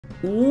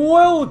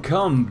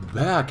Welcome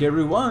back,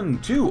 everyone,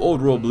 to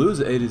Old World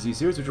Blues A to Z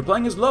series, which we're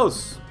playing as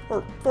Los,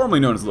 or formerly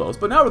known as Los,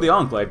 but now we're the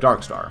Enclave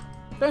Darkstar.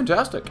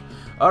 Fantastic.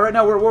 Right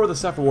now we're at war with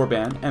the Hoi4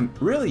 warband, and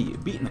really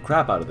beating the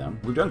crap out of them.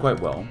 We've done quite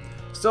well.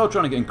 Still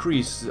trying to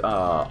increase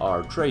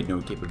our trade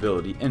node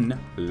capability in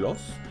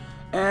Los.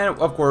 And,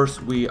 of course,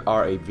 we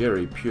are a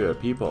very pure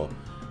people.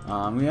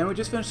 We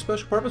just finished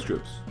special purpose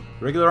troops.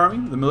 Regular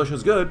army, the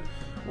militia's good.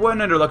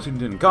 Went under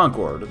Lexington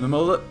Concord,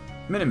 the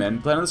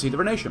Minutemen planted the seed of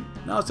our nation.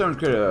 Now it's time to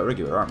create a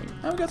regular army.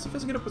 And we got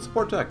sophisticated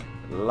support tech.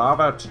 Love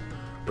it.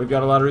 We've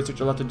got a lot of research,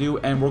 a lot to do,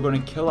 and we're going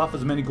to kill off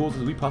as many ghouls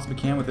as we possibly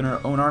can within our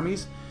own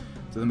armies,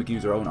 so then we can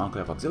use our own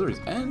Enclave auxiliaries.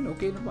 And,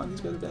 okay, never mind, these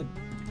guys are dead.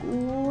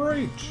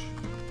 Great.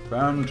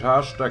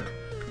 Fantastic.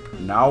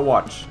 Now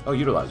what? Oh,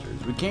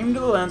 utilizers. We came to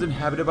the lands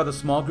inhabited by the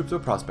small groups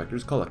of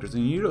prospectors, collectors,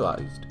 and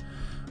utilizers.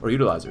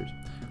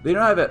 They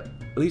don't have at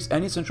least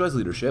any centralized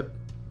leadership,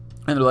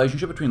 and the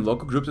relationship between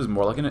local groups is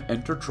more like an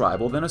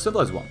intertribal than a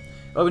civilized one.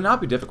 It would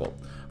not be difficult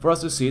for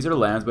us to seize their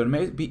lands, but it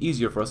may be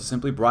easier for us to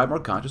simply bribe more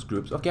conscious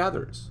groups of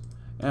gatherers.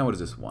 And what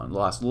is this one?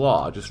 Lost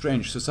Lodge, a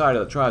strange society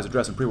that tries to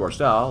dress in pre-war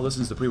style,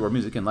 listens to pre-war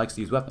music, and likes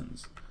to use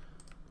weapons.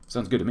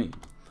 Sounds good to me.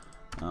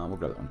 We'll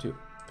grab that one too,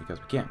 because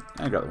we can.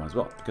 And grab that one as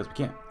well, because we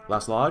can.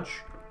 Last Lodge,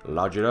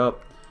 lodge it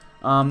up.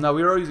 Now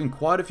we are using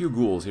quite a few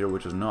ghouls here,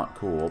 which is not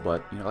cool,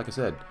 but, you know, like I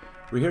said,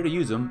 we're here to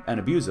use them and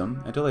abuse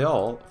them until they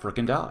all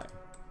frickin' die.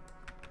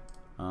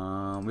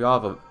 We all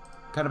have a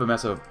kind of a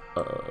mess of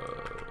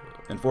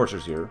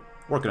enforcers here,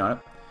 working on it,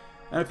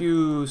 and a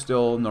few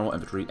still normal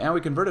infantry, and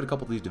we converted a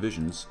couple of these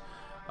divisions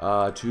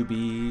to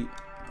be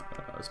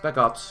spec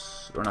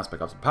ops, or not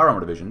spec ops, power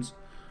armor divisions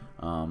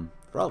for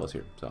all of us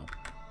here. So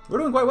we're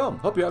doing quite well.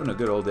 Hope you're having a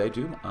good old day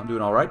too. I'm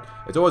doing all right.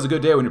 It's always a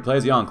good day when you play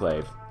as the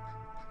Enclave.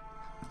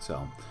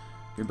 So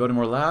you're building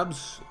more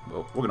labs.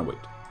 Well, we're gonna wait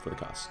for the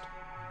cost.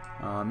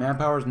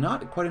 Manpower is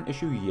not quite an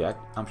issue yet.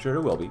 I'm sure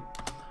it will be.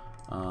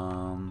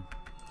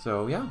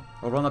 So yeah,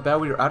 overall not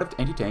bad. We are out of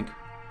anti-tank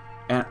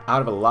and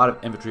out of a lot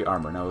of infantry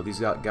armor. Now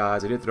these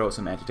guys, I did throw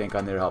some anti-tank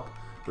on there to help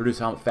reduce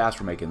how fast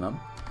we're making them.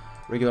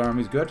 Regular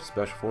army's good.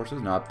 Special forces,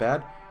 not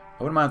bad.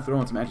 I wouldn't mind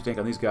throwing some anti-tank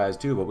on these guys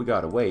too, but we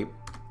gotta wait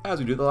as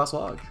we do the last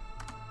lodge.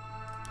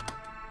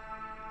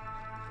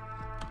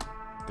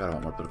 Gotta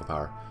want more political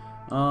power.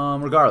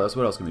 Regardless,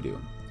 what else can we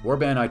do?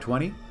 Warband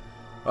I-20.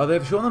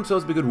 They've shown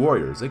themselves to be good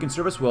warriors. They can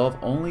serve us well if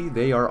only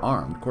they are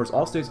armed. Of course,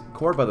 all states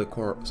cored by the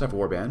Hoi4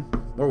 warband.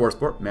 More war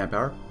support,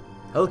 manpower.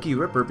 Elky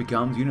Ripper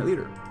becomes unit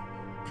leader.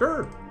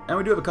 Sure. And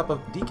we do have a cup of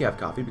decaf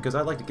coffee because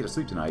I'd like to get to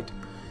sleep tonight.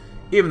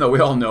 Even though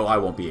we all know I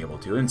won't be able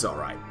to, and it's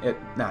alright.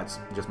 That's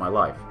just my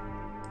life.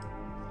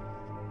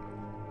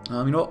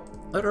 You know what?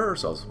 Let her hurt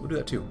ourselves. We'll do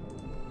that too.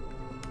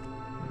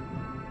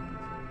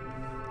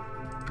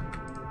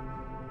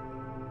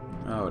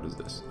 Oh, what is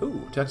this?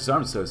 Ooh, Texas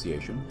Arms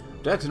Association.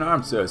 Texas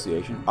Arms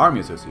Association.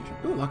 Army Association.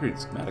 Ooh, Lockheed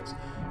Schematics.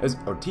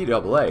 Or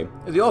TAA,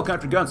 is the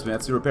all-country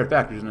gunsmiths who repair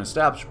factories and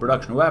establish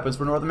production of weapons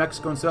for northern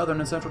Mexico and southern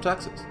and central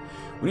Texas.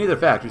 We need their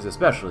factories,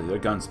 especially their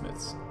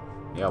gunsmiths.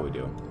 Yeah, we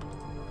do.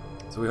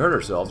 So we hurt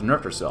ourselves,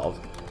 nerfed ourselves.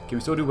 Can we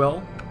still do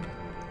well?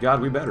 God,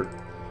 we better.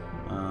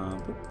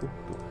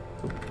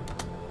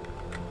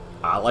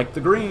 I like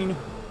the green.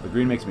 The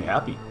green makes me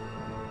happy.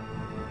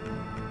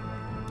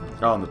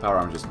 Oh, and the power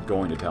arm's just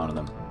going to town on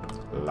them.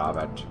 Love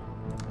it.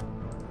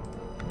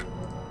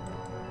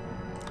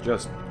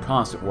 Just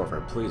constant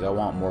warfare. Please, I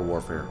want more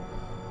warfare.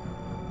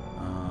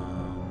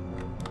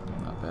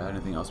 Not bad.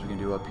 Anything else we can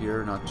do up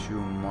here? Not too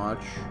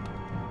much.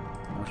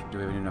 How much do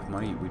we have enough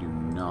money? We do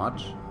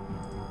not.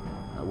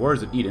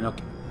 Warriors of Eden.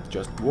 Okay.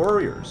 Just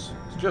warriors.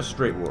 It's just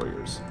straight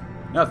warriors.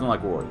 Nothing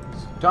like warriors.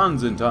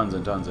 Tons and tons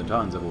and tons and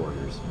tons of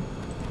warriors.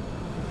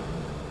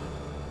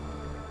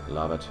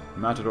 Love it.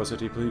 Matador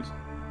City, please.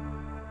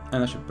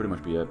 And that should pretty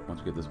much be it once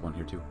we get this one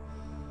here too.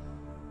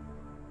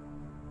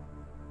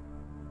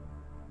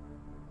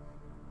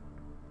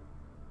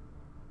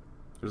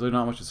 There's really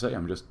not much to say.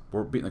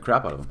 We're beating the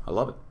crap out of them. I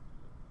love it.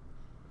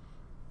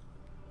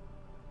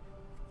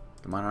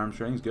 The minor arms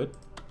training's good.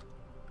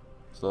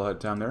 Still ahead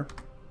of time there.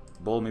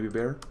 Bull, maybe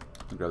bear.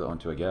 I'll grab that one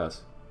too, I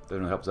guess. Doesn't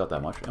really help us out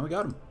that much. And we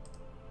got him.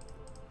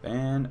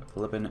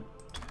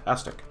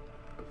 Fan-flippin-tastic.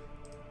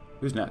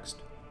 Who's next?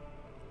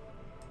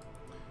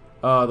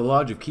 The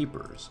Lodge of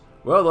Keepers.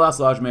 Well, the last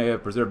lodge may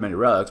have preserved many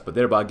relics, but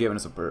thereby given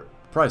us a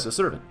priceless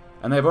servant.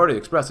 And they have already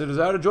expressed a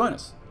desire to join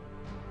us.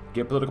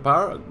 Get political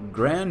power.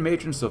 Grand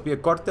Matron Sofia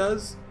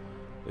Cortez.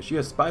 Is she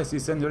a spicy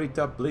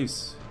senorita?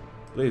 Please.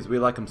 Please, we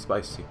like them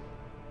spicy.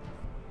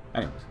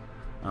 Anyways.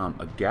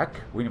 A GEC?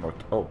 We need more.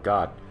 Oh,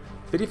 God.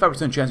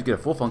 55% chance to get a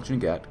full functioning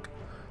GEC.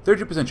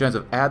 30% chance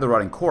of add the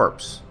rotting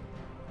corpse.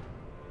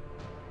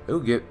 It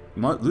will get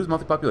lose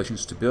monthly population,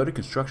 stability,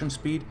 construction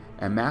speed,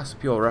 and mass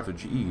appeal of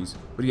refugees.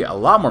 But you get a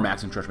lot more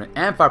max entrenchment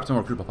and 5%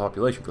 more group of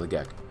population for the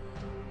GEC.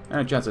 And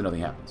a chance that nothing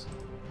happens.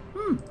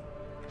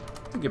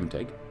 Give and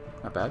take.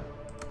 Not bad.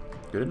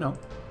 Good to know.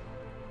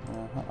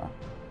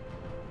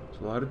 So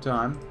a lot of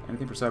time.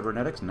 Anything for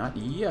cybernetics? Not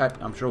yet.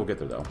 I'm sure we'll get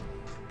there though.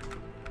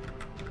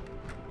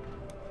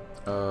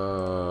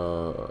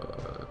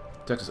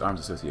 Texas Arms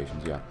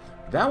Associations, yeah.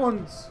 That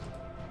one's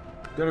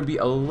going to be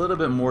a little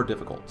bit more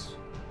difficult.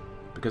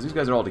 Because these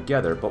guys are all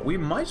together, but we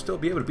might still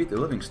be able to beat the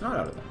living snot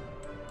out of them.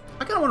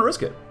 I kind of want to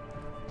risk it.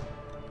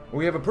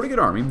 We have a pretty good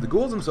army. The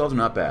ghouls themselves are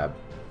not bad.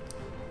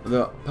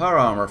 The power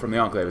armor from the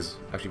Enclave is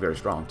actually very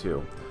strong,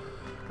 too.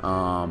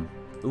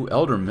 Ooh,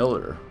 Elder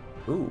Miller.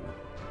 Ooh.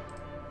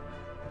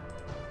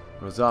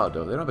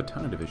 Rosado. They don't have a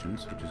ton of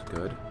divisions, which is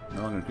good.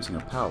 No longer increasing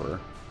our power.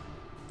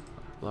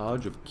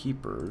 Lodge of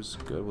Keepers.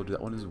 Good. We'll do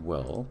that one as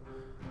well.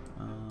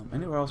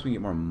 Anywhere else we can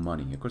get more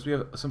money? Of course, we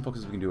have some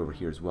focuses we can do over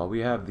here as well. We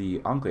have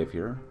the Enclave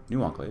here.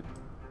 New Enclave.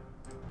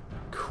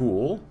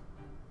 Cool.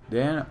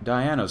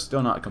 Diana's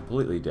still not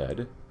completely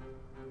dead.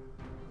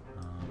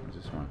 Where's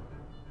this one?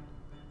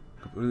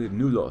 Completely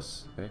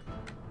nulos. Okay.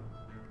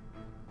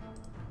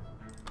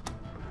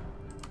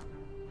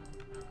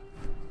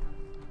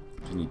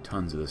 You need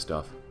tons of this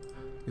stuff.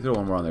 You throw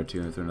one more on there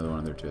too, and throw another one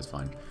on there too, that's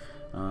fine.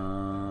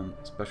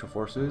 Special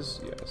Forces,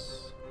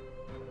 yes.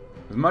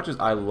 As much as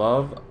I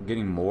love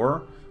getting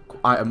more,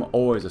 I am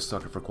always a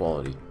sucker for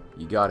quality.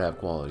 You gotta have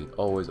quality.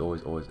 Always,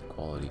 always, always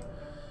quality.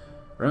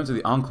 Remnants of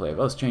the Enclave.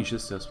 Oh, let's change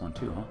this one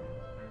too, huh?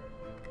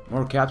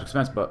 More caps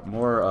expense, but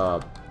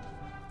more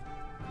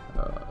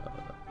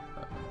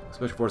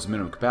Special Forces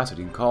minimum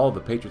capacity. You can call the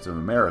Patriots of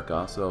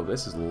America, so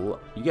this is... you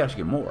can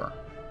actually get more.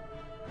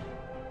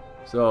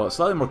 So,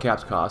 slightly more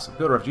caps cost.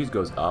 Build refugees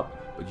goes up,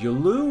 but you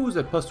lose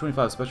at plus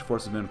 25 Special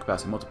Forces minimum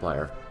capacity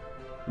multiplier.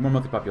 More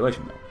monthly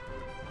population, though.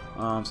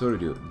 So what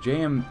do we do?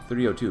 JM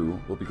 302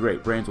 will be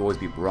great. Brains will always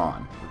be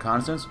brawn.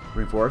 Reconnaissance,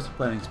 reinforce,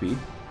 planning speed.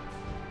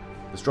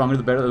 The stronger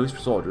the better, at least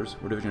for soldiers.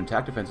 We're division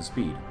attack, defense, and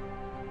speed.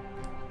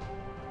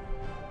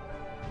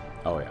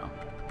 Oh yeah.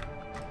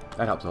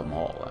 That helps them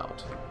all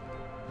out.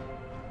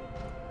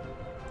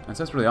 And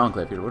since we're the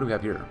Enclave here, what do we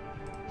have here?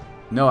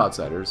 No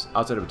outsiders.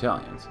 Outsider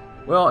battalions.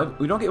 Well, if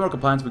we don't get more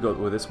compliance, we go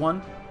with this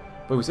one.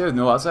 But if we say with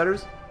no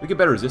outsiders, we get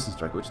better resistance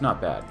strike, which is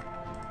not bad.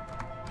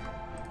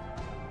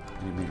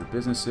 Any major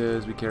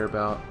businesses we care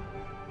about?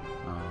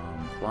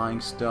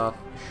 Flying stuff,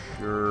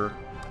 sure.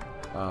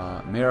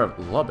 Mayor of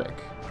Lubbock.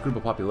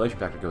 Group population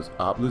factor goes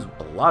up. Lose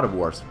a lot of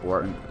war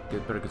support and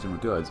get better consumer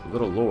goods.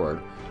 Little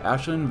Lord.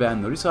 Ashlyn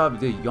Van Risav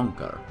de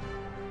Jonker.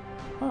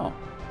 Oh.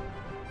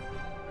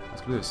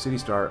 Let's go to City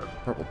Star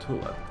Purple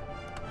Tulip.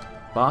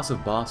 Boss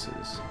of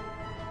Bosses.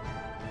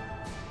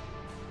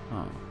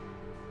 Huh.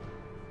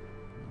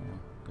 Well,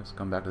 guess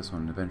come back to this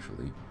one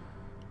eventually.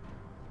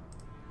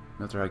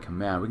 Military High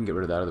Command. We can get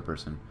rid of that other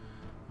person.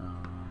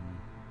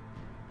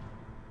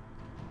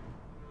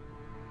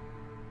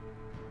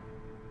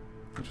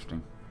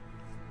 Interesting.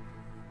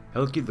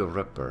 Helgi the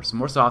Ripper. Some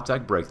more soft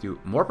attack breakthrough.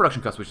 More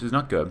production costs, which is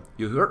not good.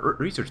 You hurt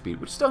research speed,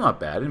 which is still not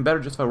bad. And better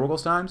justify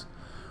Rogol's times.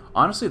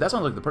 Honestly, that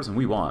sounds like the person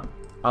we want.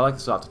 I like the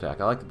soft attack.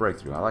 I like the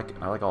breakthrough. I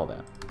like all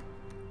that.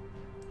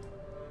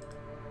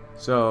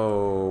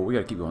 So we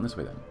gotta keep going this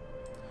way then.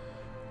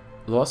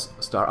 Los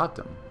Star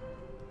Atom.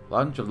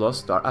 Launch of Los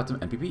Star Atom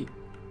MPP.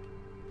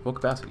 Full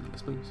capacity,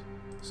 yes please.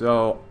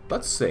 So,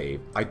 let's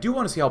save. I do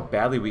want to see how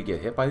badly we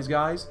get hit by these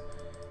guys,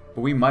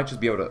 but we might just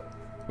be able to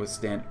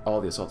withstand all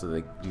the assaults that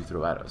they do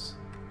throw at us.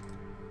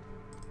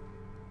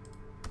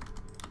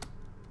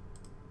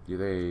 Do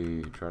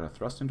they try to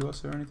thrust into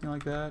us or anything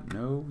like that?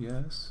 No,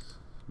 yes,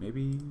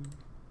 maybe.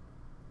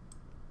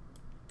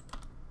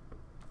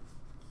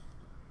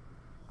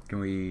 Can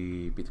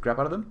we beat the crap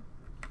out of them?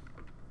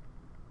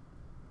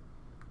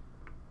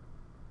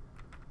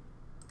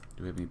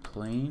 Do we have any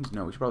planes?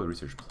 No, we should probably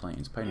research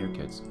planes. Pioneer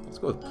kits. Let's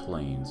go with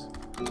planes.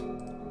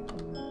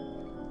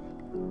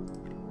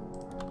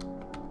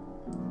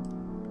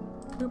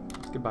 Boop.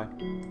 Let's get by.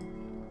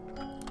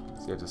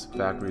 See, it's a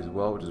factory as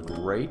well, which is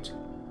great.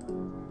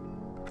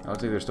 I would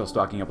say they're still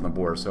stocking up on the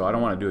border, so I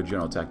don't want to do a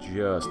general attack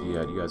just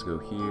yet. You guys go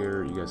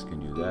here. You guys can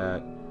do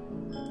that.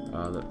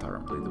 Let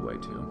Power lead the way,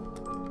 too.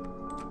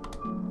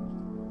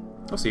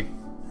 We'll see.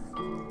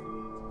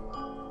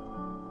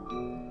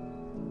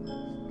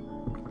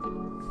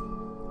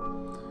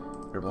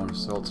 Airborne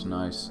Assault's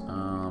nice.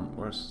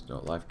 Where's the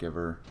Life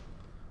Giver?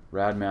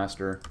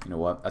 Radmaster. You know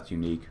what? That's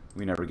unique.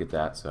 We never get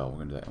that, so we're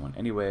going to do that one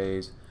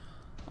anyways.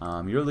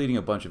 You're leading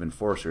a bunch of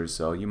enforcers,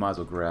 so you might as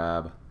well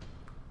grab...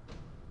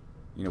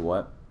 You know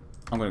what?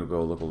 I'm going to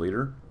go local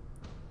leader.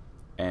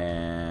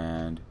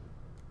 And...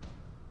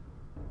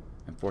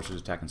 Enforcers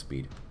attack and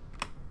speed.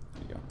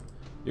 There you go.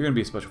 You're going to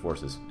be Special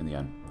Forces in the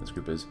end. This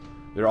group is.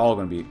 They're all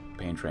going to be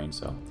pain trained,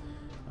 so...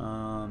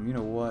 you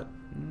know what?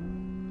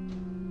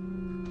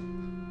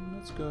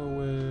 Let's go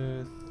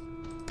with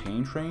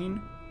Pain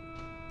Train,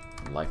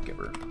 Life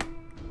Giver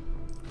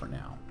for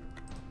now.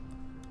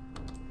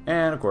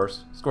 And of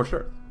course, Scorched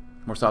Earth.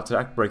 More soft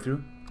attack,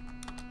 breakthrough.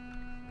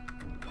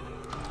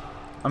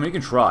 I mean, you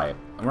can try it.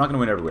 We're not going to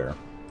win everywhere,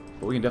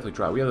 but we can definitely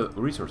try. We have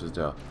the resources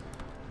to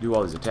do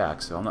all these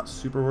attacks, so I'm not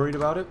super worried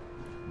about it.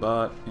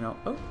 But, you know,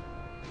 oh,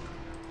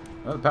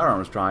 the power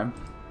armor's trying.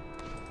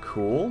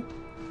 Cool.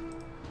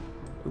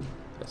 Ooh,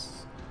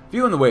 yes.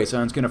 Few in the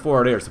Wastelands can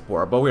afford air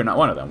support, but we are not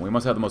one of them. We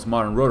must have the most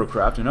modern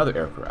rotorcraft and other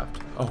aircraft.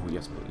 Oh,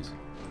 yes, please.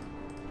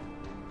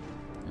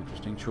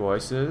 Interesting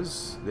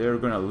choices. They're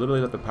going to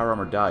literally let the power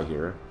armor die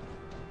here.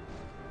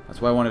 That's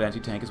why I wanted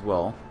anti-tank as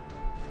well.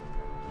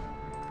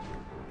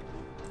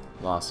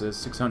 Losses,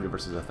 600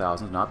 versus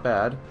 1,000, not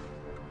bad.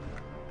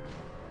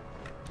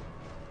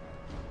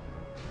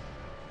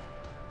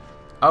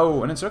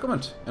 Oh, an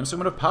encirclement! An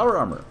encirclement of power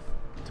armor.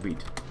 To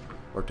beat.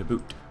 Or to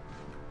boot.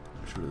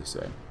 I should really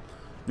say.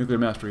 Nuclear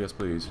mastery, yes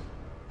please.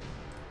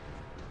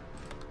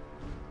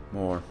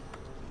 More.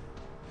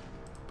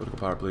 Political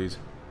power, please.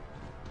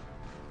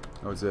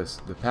 What's this?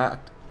 The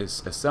pact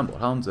is assembled.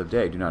 Hounds of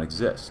Day do not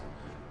exist.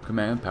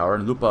 Command, power,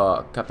 and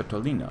Lupa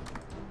Capitolina.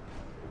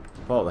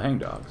 Follow the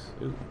hangdogs.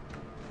 Ooh.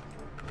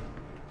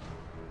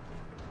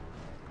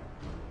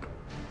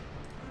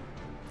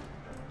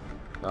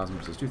 $1,000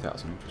 versus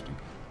 2,000. Interesting.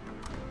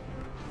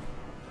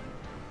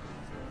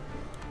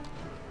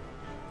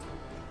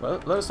 Well,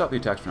 let us stop the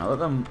attacks for now.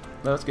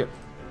 Let us get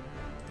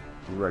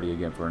ready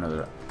again for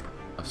another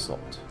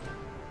assault.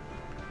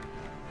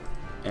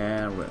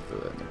 And we're going to throw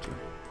that in there too.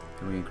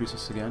 Can we increase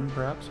this again,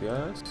 perhaps?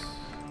 Yes.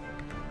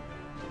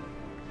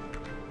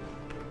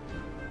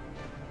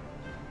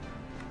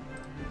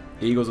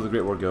 Eagles of the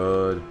Great War,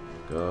 good.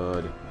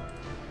 Good.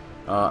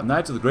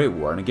 Knights of the Great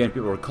War, and again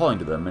people are calling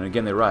to them, and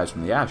again they rise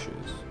from the ashes.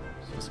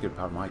 So let's get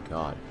power, my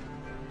god.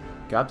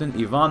 Captain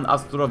Ivan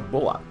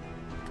Astrovbola.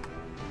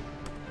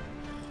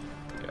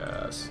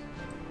 Yes.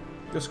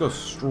 Just go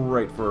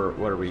straight for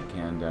whatever we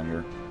can down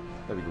here.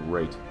 That'd be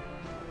great.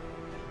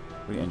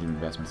 We need engine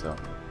investments though.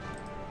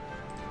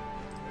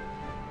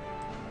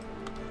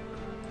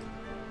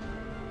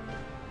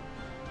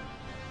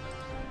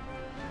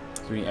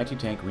 So we need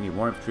anti-tank, we need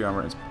more infantry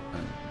armor, and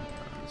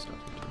stuff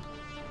here too.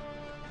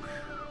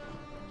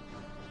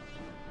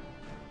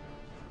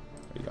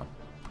 There you go.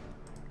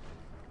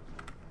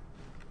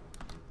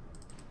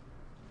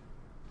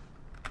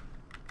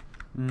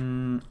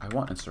 I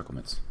want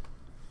encirclements.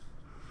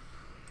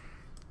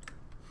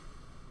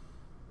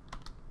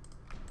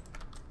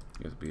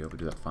 You guys will be able to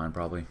do that fine,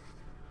 probably.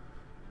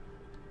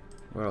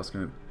 Where else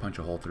can we punch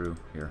a hole through?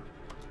 Here.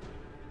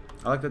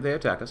 I like that they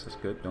attack us. That's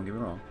good. Don't get me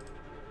wrong.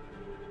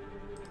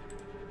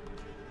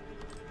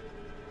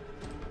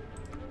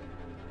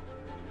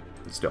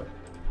 But still.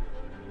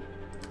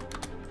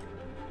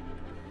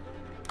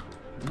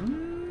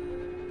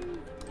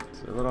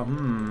 It's a little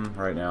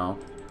right now.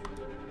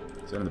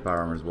 Send in the power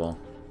armor as well.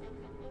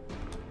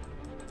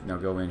 Now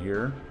go in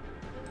here.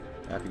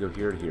 I have to go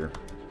here to here.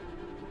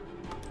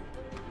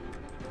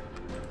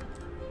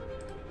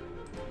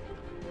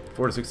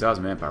 4,000 to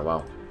 6,000 manpower,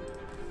 wow.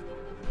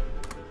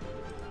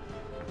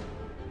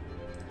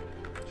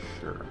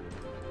 Sure.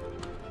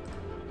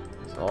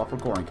 It's all for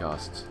coring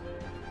costs.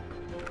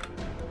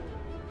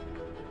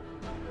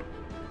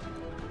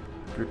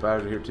 3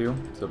 fighters are here too,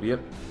 so be it.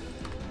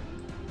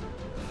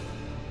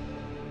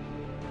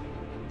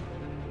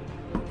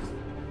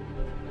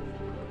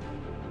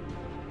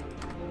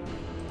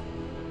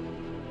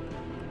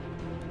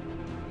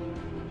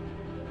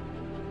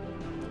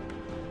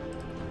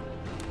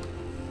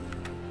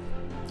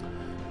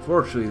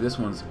 Fortunately, this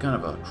one's kind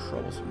of a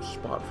troublesome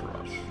spot for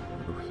us.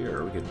 We'll go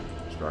here, we could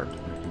start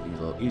making things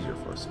a little easier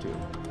for us too.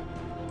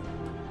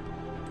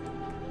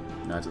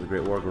 Knights of the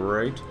Great War,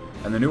 great.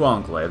 And the new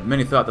Enclave.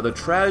 Many thought that the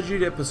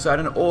tragedy at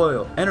Poseidon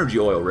energy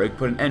oil rig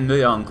put an end to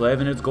the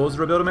Enclave and its goals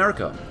to rebuild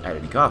America at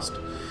any cost.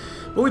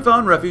 But we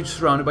found refuge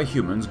surrounded by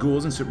humans,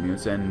 ghouls, and super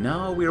mutants, and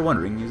now we are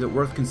wondering, is it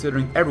worth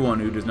considering everyone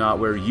who does not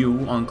wear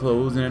you on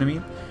clothes an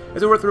enemy?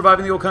 Is it worth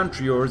reviving the old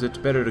country, or is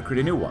it better to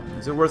create a new one?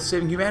 Is it worth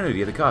saving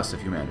humanity at the cost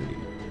of humanity?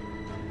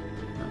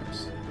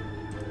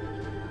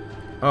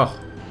 Oh,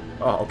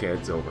 okay,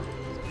 it's over.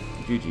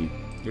 GG,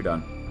 you're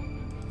done.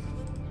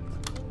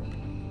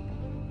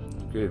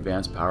 Good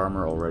advanced power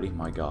armor already,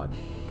 my god.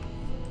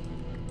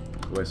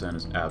 The wasteland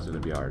is absolutely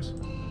going to be ours.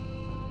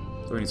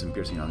 So we need some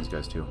piercing on these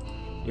guys too.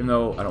 Even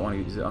though I don't want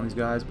to use it on these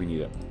guys, we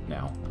need it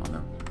now on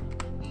them.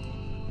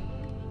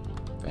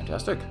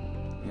 Fantastic.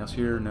 Anything else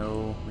here?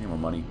 No. We need more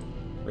money.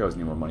 We always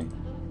need more money.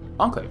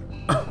 Enclave.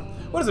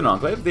 What is an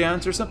enclave? The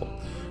answer is simple.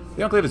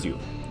 The Enclave is you.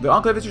 The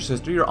Enclave is your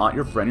sister, your aunt,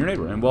 your friend, your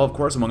neighbor. And, well, of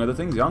course, among other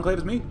things, the Enclave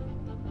is me.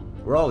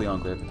 We're all the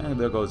Enclave. And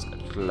there goes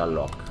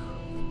Tlaloc.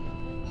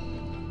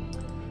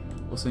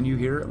 We'll send you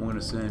here. I'm going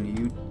to send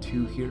you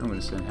 2 here. I'm going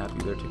to send half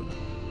you there, too.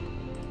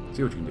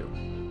 See what you can do.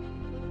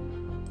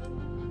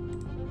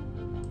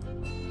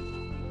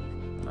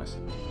 Nice.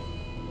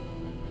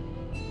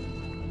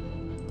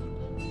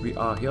 We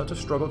are here to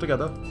struggle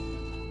together.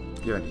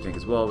 Give anti-tank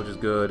as well, which is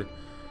good.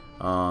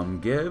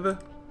 Give...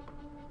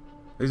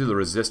 These are the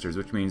resistors,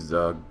 which means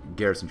the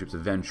garrison troops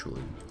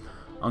eventually.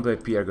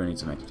 Enclave P are going to need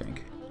some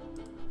anti-tank.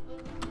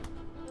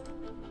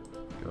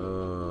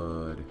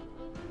 Good.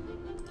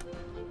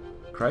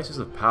 Crisis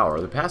of power.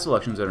 The past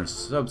elections and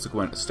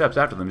subsequent steps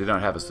after them did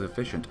not have a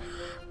sufficient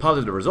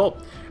positive result,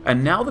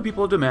 and now the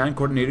people demand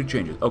coordinated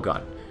changes. Oh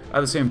god.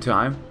 At the same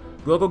time,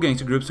 local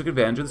gangster groups took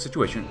advantage of the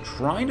situation,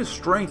 trying to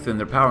strengthen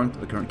their power into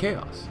the current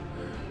chaos.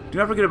 Do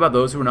not forget about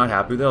those who are not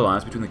happy with the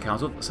alliance between the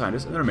Council of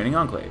Scientists and the remaining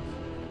Enclave.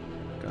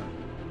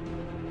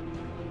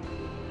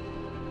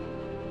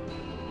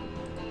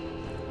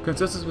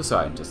 Consensus with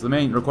scientists. The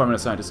main requirement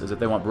of scientists is that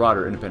they want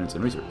broader independence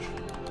in research.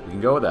 We can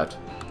go with that.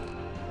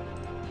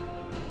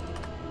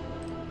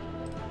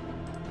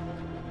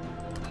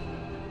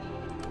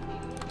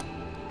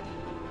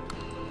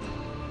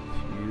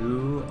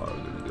 You are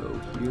going to go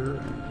here.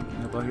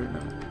 Anything about here? No.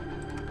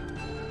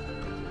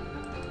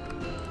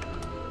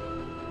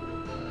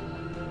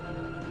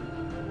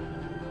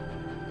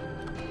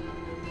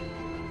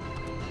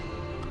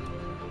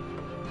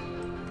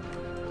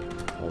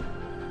 Hold.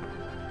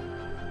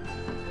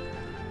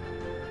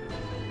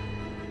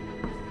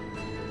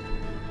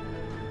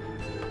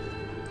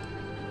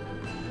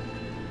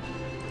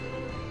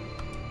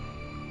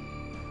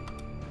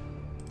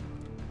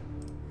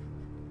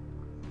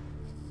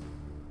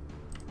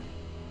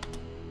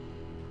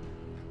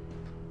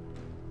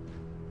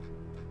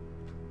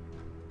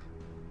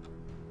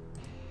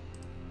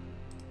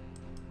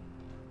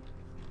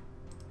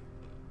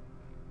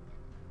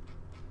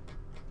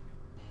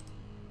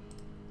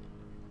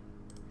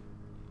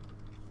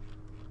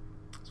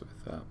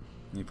 With that.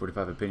 Need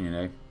 45 opinion,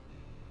 eh?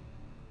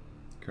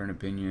 Current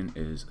opinion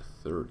is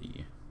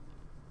 30.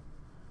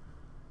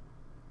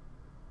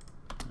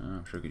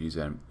 I'm sure I could use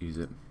that. Use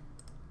it.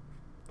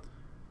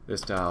 This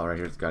tile right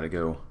here has got to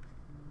go.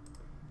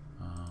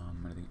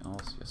 Anything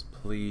else? Yes,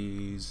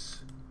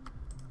 please.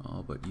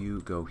 Oh, but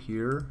you go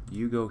here.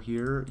 You go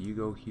here. You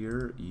go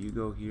here. You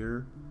go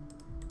here.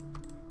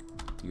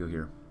 You go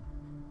here.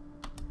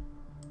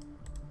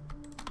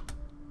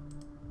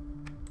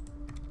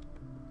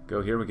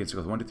 Go here, we can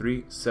circle 1, 2,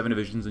 3, 7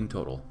 divisions in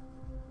total.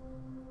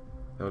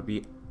 That would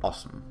be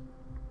awesome.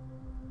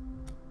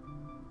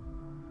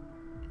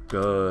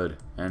 Good.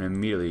 And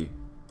immediately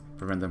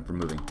prevent them from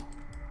moving.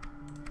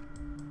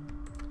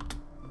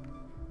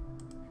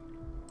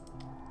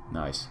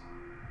 Nice.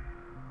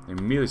 They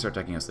immediately start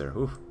attacking us there.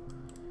 Oof.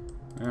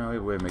 Yeah, we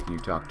have a way of making you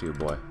talk too,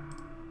 boy.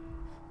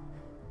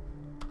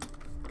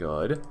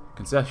 Good.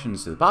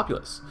 Concessions to the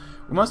populace.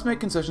 We must make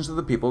concessions to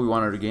the people we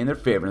want to gain their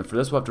favor, and for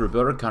this we'll have to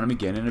rebuild our economy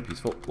again in a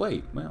peaceful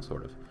way. Well,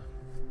 sort of.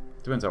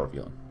 Depends how we're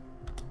feeling.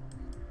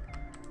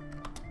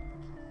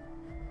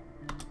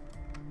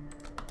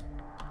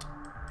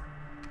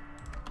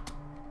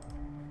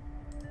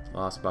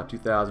 Lost about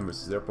 2,000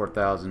 versus their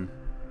 4,000.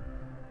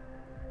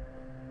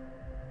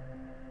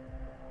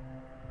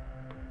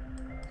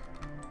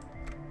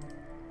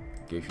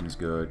 Engagement is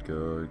good,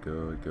 good,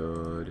 good,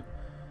 good.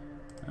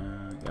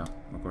 Yeah,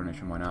 more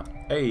coordination, why not?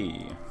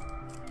 Hey!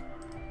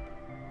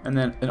 And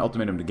then an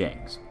ultimatum to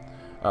gangs.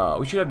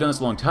 We should have done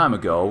this a long time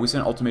ago. We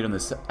sent an ultimatum,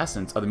 the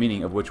essence of the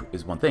meaning of which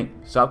is one thing.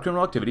 Stop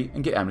criminal activity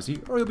and get amnesty,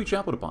 or you'll be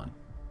trampled upon.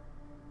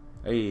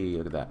 Hey,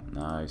 look at that.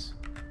 Nice.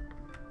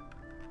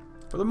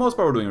 For the most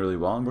part, we're doing really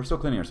well, and we're still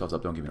cleaning ourselves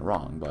up, don't get me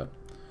wrong, but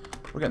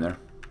we're getting there.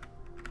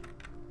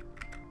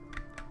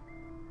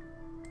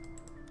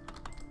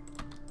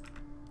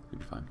 We'll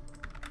be fine.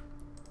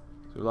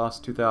 So we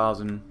lost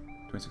 2,000,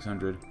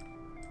 2,600.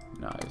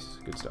 Nice.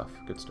 Good stuff.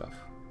 Good stuff.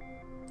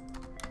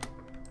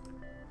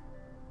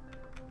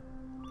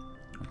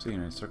 I'm seeing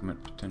a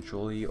encirclement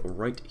potentially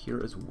right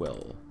here as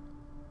well.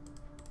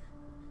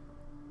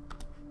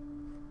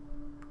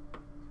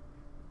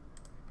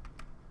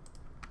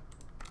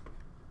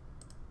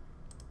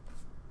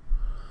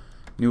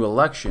 New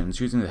elections.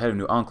 Choosing the head of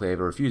new enclave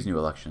or refuse new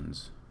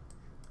elections.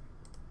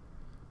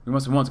 We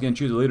must once again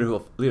choose a leader who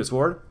will lead us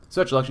forward.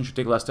 Such elections should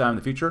take less time in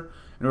the future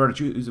in order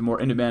to choose a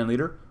more in-demand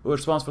leader who is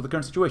responsible for the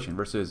current situation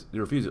versus the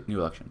refuse new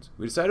elections.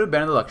 We decided to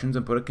abandon the elections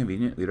and put a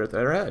convenient leader at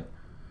their head.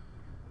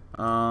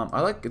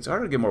 It's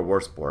harder to get more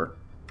war support.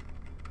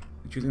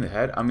 Choosing the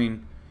head. I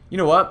mean, you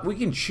know what? We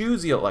can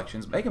choose the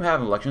elections, make them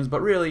have elections,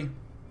 but really,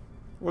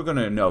 we're going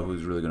to know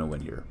who's really going to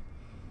win here.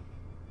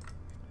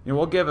 You know,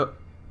 we'll give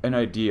an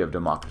idea of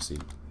democracy.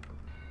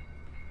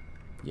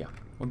 Yeah,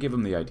 we'll give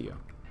them the idea.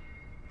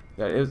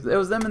 Yeah, it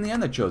was them in the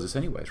end that chose us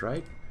anyways,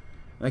 right?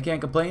 And they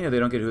can't complain if they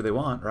don't get who they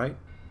want, right?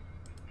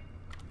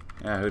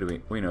 Yeah, who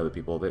do we know the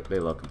people. They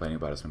love complaining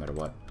about us no matter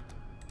what.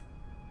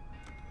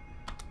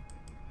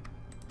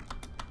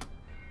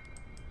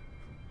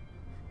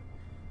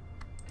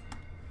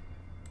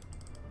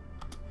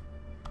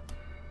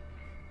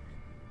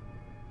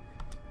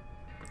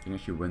 Can you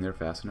actually win there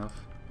fast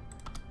enough?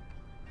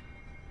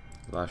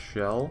 Last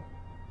shell.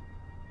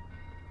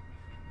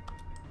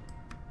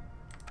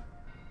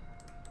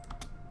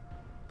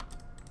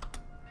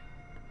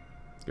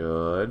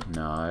 Good.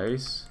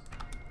 Nice.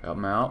 Help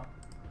them out.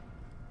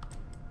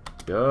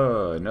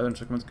 Good. Another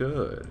encirclement's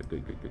good.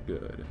 Good, good, good,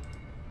 good.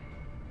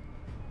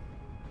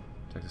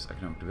 Texas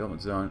Economic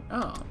Development Zone.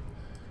 Oh.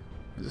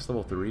 Is this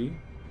level 3?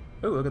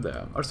 Oh, look at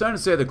that. Our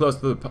scientists say they're close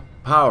to the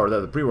power that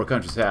the pre-war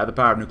countries had, the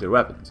power of nuclear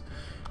weapons.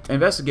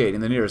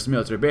 Investigating the nearest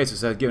military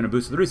bases has given a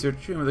boost to the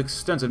research, and with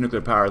extensive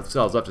nuclear power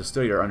cells left to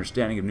study our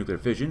understanding of nuclear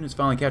fission is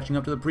finally catching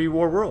up to the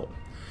pre-war world.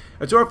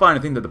 It's horrifying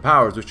to think that the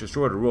powers which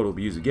destroyed our world will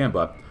be used again,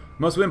 but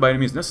must win by any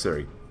means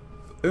necessary.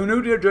 Who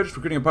knew dare judge for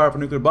creating a powerful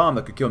nuclear bomb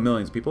that could kill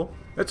millions of people?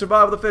 It's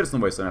survival of the fittest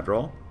in the wasteland, after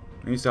all.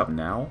 We need to stop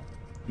now?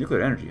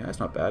 Nuclear energy, that's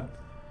not bad.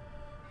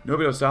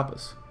 Nobody will stop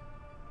us.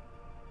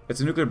 It's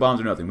the nuclear bombs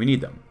or nothing. We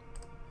need them.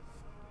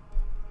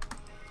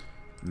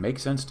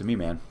 Makes sense to me,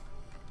 man.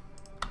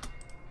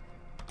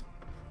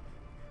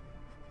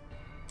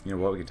 You know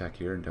what? We can attack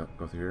here and don't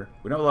go through here.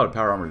 We don't have a lot of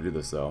power armor to do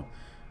this, though.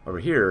 Over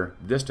here,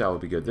 this tile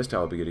would be good. This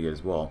tile would be good to get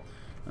as well.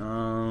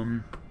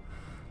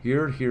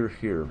 Here, here,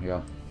 here.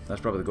 Yeah,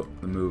 that's probably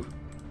the move.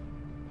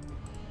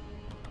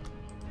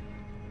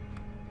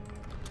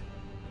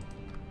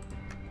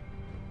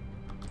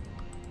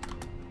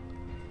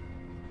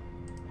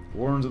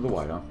 Warrens of the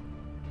White, huh?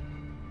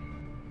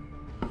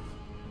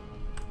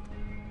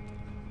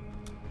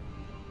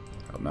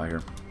 I'm out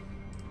here.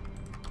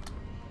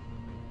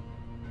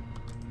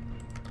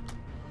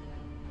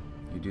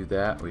 You do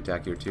that, we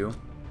attack here too.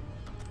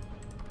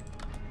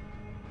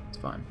 It's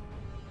fine.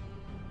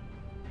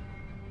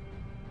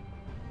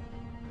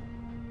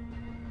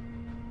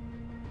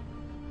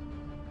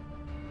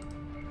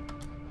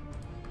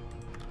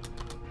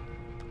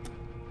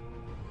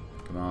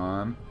 Come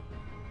on.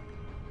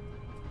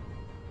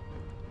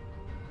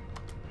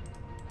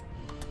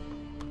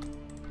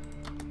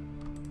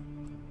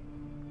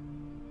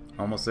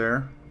 Almost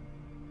there.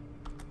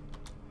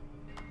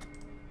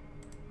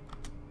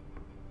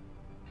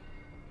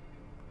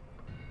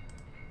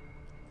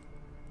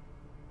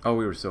 Oh,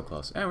 we were so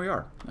close. And we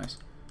are. Nice.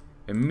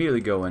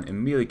 Immediately go in,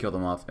 immediately kill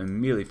them off,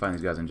 immediately find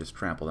these guys and just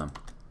trample them.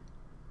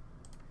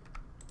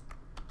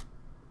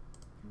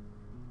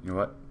 You know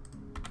what?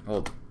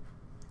 Hold.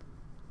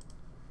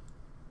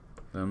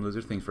 Let them lose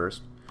their thing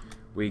first.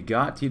 We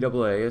got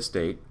TAA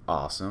estate.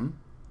 Awesome.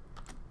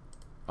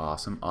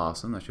 Awesome,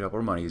 awesome. That should help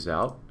our monies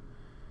out.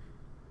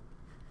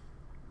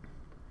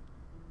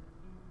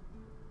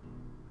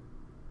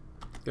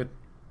 Good.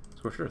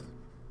 Scorched Earth.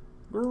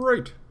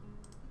 Great.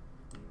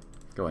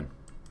 Go in.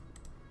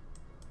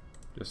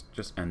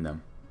 Just end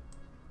them.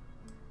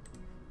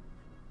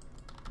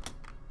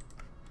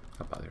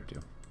 Help out there too.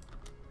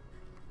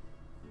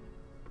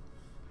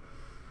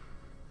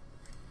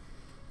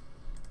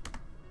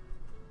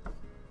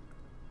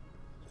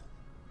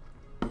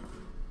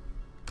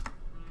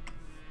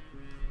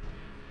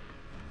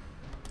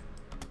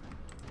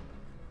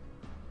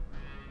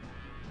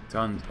 It's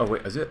on. Oh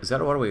wait, is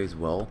that a waterway as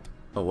well?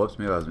 Oh whoops,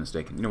 maybe I was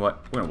mistaken. You know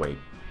what? We're gonna wait.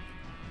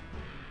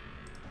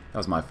 That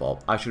was my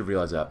fault. I should have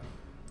realized that.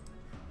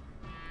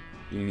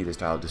 You need this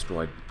tile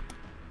destroyed.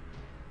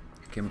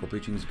 Chemical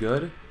bleaching is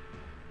good.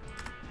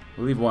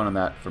 We'll leave one on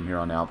that from here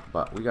on out,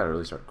 but we gotta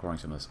really start coring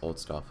some of this old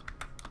stuff.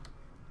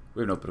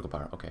 We have no political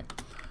power. Okay.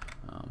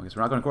 I guess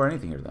we're not gonna core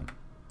anything here then.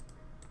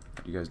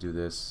 You guys do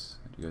this.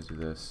 You guys do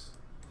this.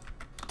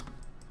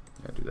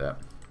 Yeah, do that.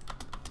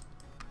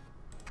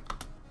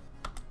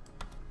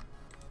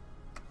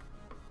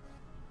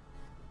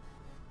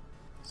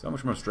 So how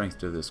much more strength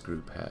does this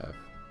group have?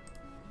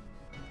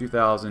 A few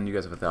thousand. You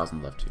guys have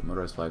 1,000 left too.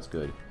 Motorized flag's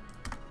good.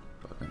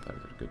 Buckling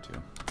fighters are good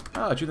too.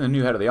 Ah, choosing the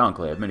new head of the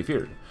Enclave, many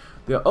feared.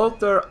 The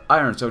Hoi4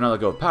 Iron so now let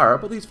go of power,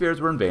 but these fears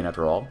were in vain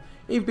after all.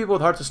 Even people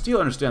with hearts of steel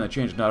understand that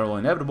change is not only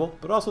inevitable,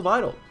 but also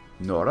vital.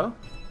 Nora?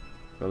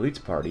 The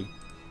Elites Party.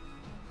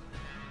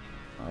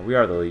 We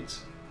are the Elites.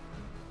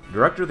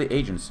 Director of the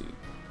Agency.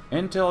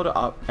 Intel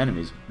to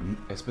enemies,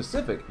 a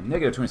specific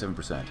negative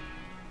 27%.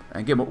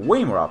 And get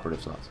way more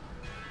operative slots.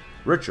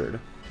 Richard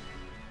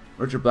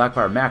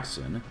Blackfire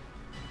Maxson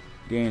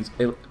gains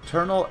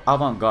Eternal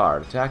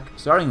Avant-Garde attack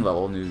starting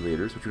level new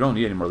leaders, which we don't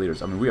need any more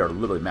leaders. I mean, we are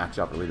literally maxed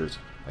out for leaders.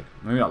 Like,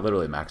 maybe not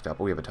literally maxed out,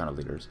 but we have a ton of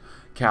leaders.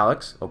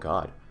 Calyx, oh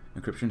god,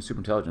 encryption, super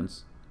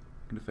intelligence,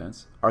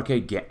 defense.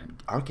 Arcade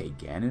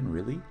Ganon,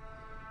 really?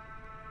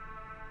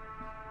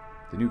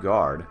 The new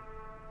guard.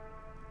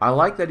 I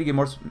like that you get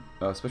more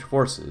special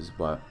forces,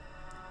 but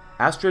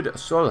Astrid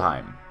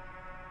Solheim,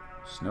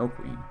 Snow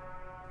Queen.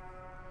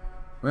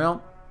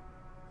 Well.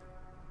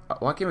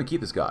 Why can't we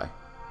keep this guy?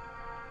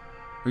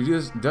 He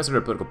does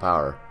have political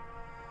power.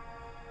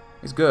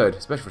 He's good,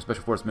 especially for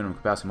Special Force minimum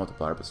capacity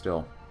multiplier, but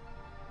still.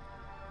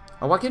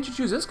 Oh, why can't you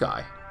choose this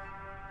guy?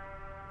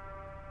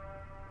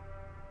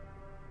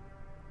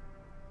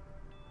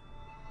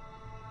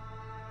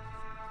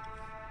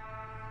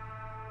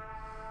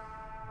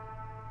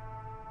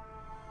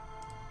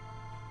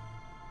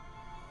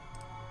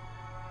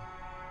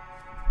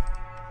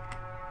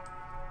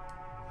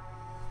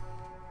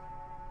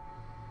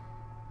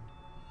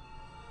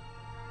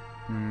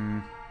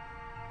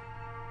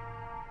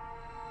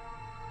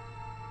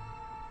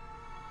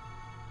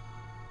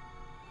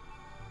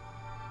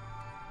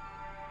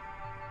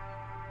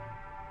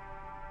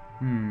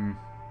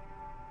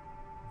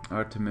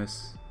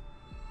 Artemis,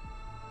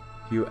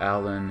 Hugh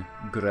Allen,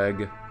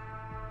 Greg,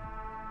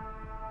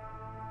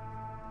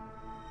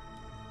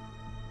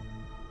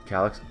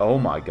 Calyx. Oh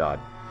my god.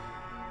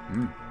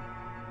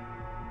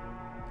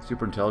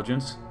 Super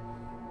intelligence.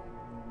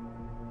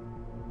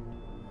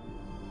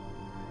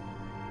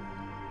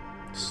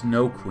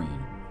 Snow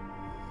Queen.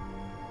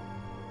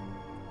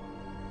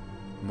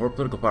 More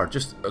political power.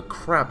 Just a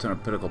crap ton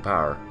of political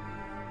power.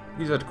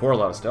 Use that to core a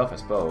lot of stuff, I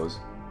suppose.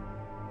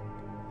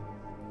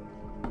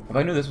 If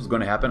I knew this was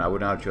going to happen, I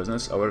would not have chosen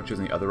this. I would have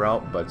chosen the other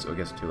route, but I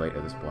guess it's too late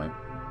at this point.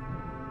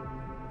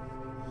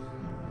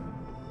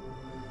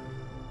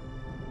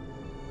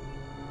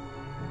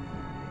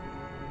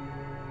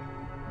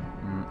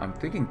 I'm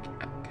thinking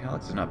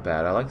Calyx is not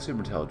bad. I like super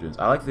intelligence.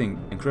 I like the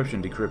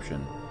encryption,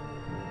 decryption.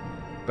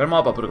 But I'm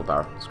all about political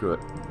power. Screw it.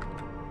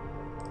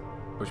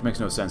 Which makes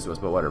no sense to us,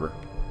 but whatever.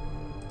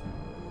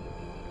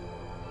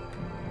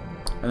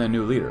 And then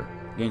new leader.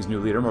 Gains new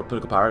leader, more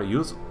political power.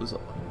 Lose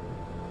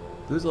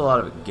a lot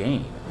of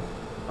gain.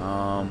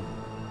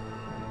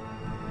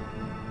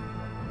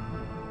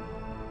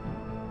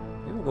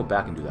 Maybe we'll go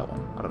back and do that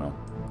one. I don't know.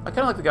 I kind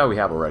of like the guy we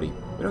have already.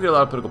 We don't get a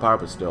lot of political power,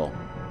 but still.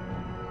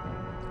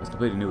 Let's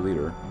complete a new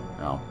leader.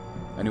 No.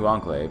 A new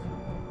enclave.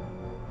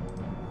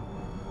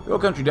 The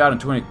old country died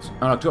on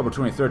October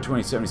 23rd,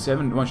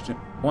 2077.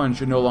 One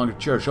should no longer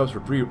cherish hopes for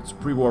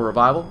pre-war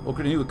revival. We'll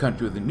create a new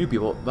country with new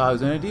people,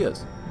 values, and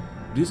ideas.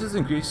 Reduces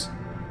increase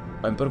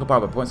in political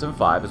power by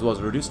 0.75, as well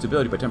as reduced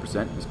stability by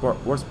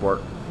 10%, war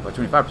support by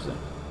 25%.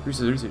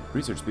 Increases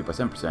research speed by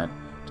 7%.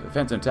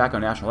 Defense and attack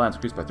on national lands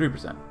increased by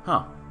 3%.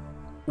 Huh.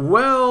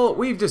 Well,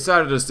 we've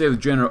decided to stay with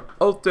General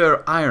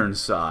Ulter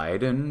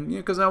Ironside, and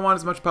because I want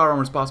as much power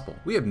armor as possible.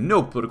 We have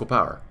no political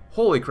power.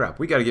 Holy crap,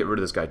 we got to get rid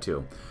of this guy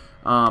too.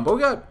 But we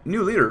got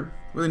new leader.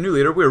 With a new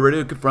leader, we are ready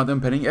to confront the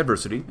impending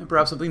adversity, and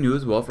perhaps something new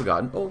as well,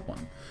 forgotten old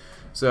one.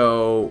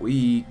 So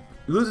we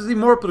loses even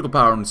more political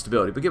power and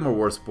stability, but get more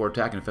war support,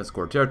 attack and defense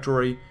core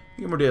territory.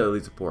 We get more daily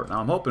lead support. Now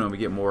I'm hoping when we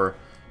get more,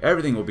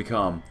 everything will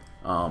become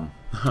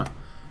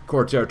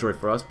core territory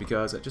for us,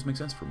 because that just makes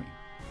sense for me.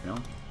 You know,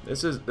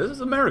 this is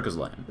America's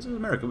land. This is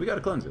America. We got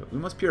to cleanse it. We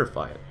must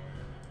purify it.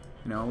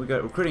 You know,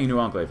 we're creating a new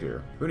enclave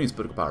here. Who needs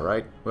political power,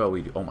 right? Well,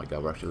 we do. Oh my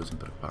God, we're actually losing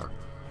political power.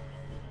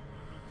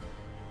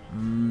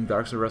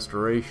 Dark Side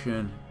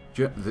Restoration.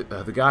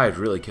 The guy is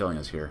really killing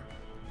us here.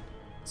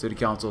 City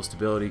Council,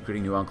 stability,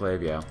 creating new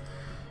enclave, yeah.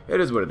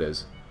 It is what it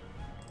is.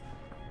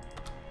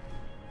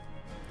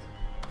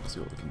 Let's see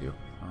what we can do.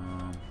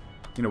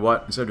 You know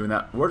what? Instead of doing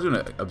that, we're just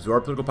going to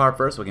absorb political power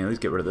first, so we can at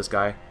least get rid of this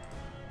guy.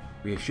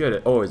 We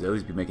should always at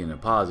least be making a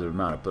positive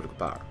amount of political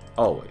power.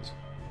 Always.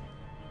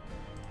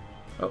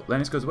 Oh,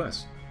 Lannis goes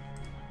west.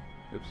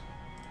 Oops.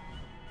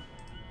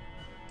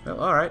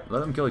 Well, alright. Let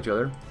them kill each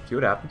other. See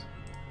what happens.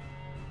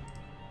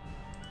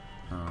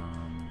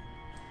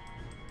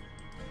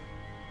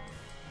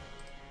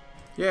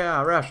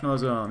 Yeah,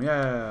 rationalism.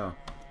 Yeah.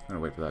 I'm gonna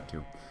wait for that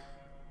too.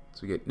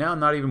 So we get now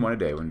not even one a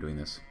day when doing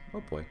this.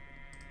 Oh boy.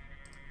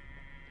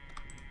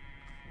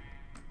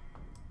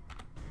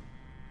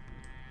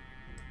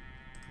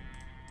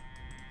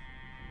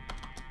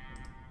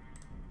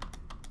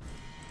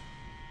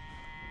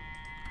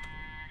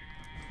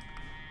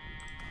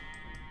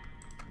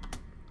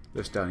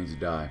 This town needs to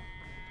die.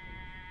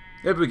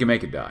 If we can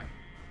make it die.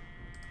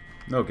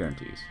 No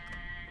guarantees.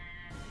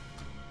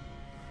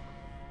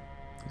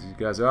 These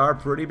guys are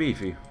pretty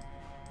beefy.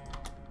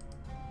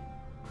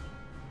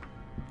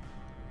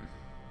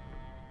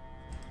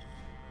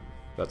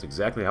 That's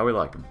exactly how we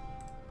like them.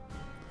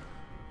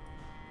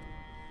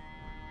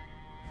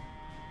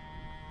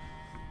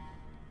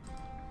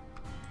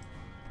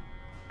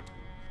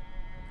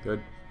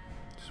 Good.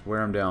 Just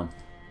wear them down.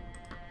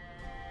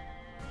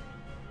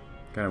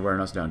 Kind of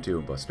wearing us down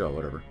too, but still,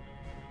 whatever.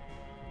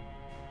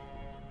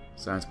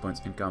 Science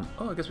points, income.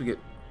 Oh, I guess we get,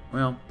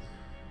 well,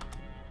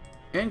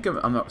 income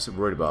I'm not so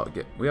worried about.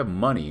 We have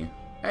money.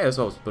 Hey, that's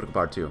always political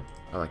power too.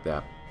 I like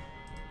that.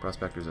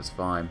 Prospectors, that's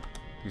fine.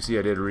 You see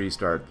I did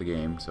restart the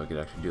game, so I could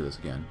actually do this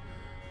again.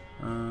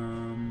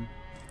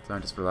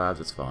 Scientists for labs,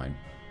 that's fine.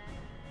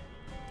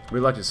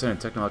 We'd like to send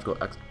a technological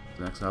to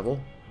the next level.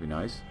 Would be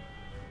nice.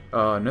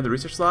 Another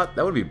research slot?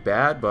 That would be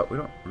bad, but we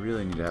don't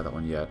really need to have that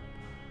one yet.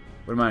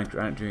 Wouldn't mind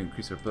trying to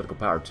increase our political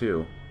power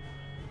too.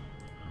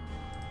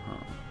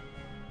 Huh.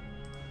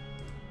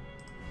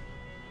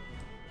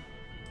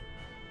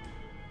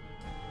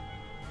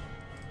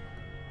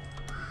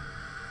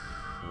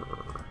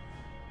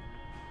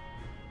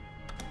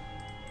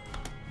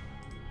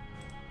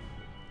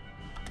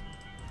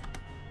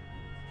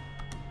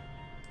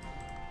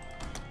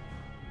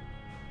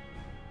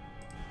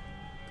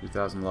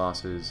 3,000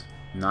 losses,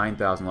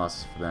 9,000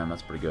 losses for them.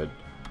 That's pretty good.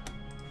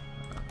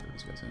 Put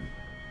these guys in.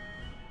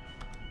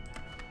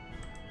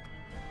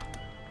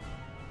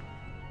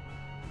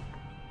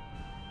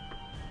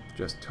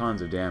 Just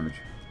tons of damage.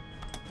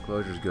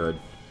 Closure's good.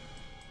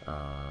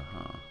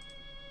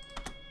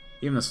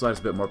 Even the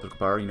slightest bit more political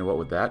power. You know what?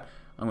 With that,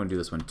 I'm going to do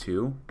this one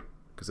too,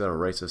 because that'll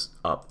raise us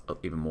up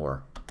even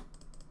more.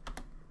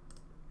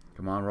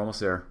 Come on, we're almost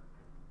there.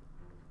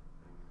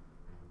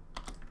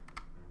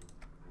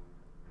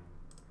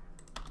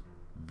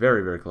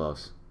 Very, very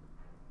close.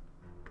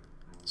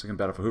 Second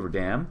battle for Hoover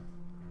Dam.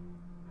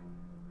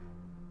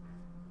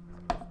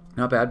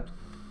 Not bad.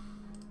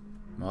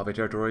 Mojave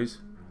territories.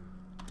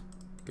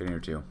 Get in here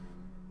too.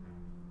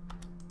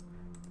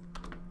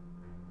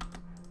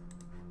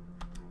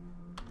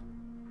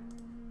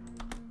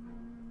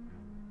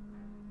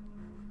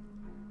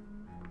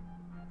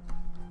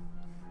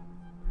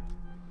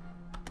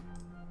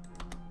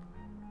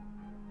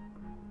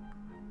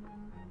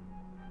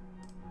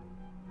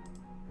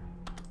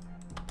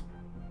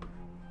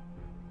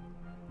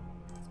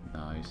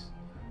 Nice.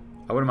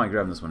 I wouldn't mind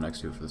grabbing this one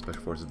next to for the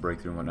Special Forces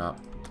breakthrough and whatnot.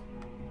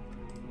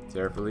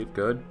 Sarah Philippe,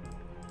 good.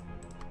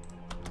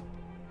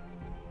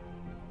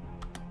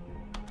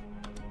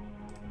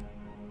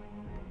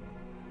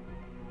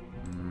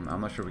 I'm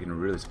not sure if we can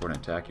really support an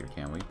attack here,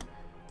 can we?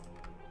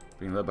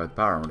 Being led by the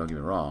power armor, don't get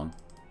me wrong.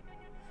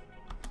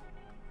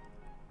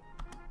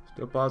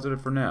 Still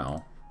positive for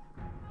now.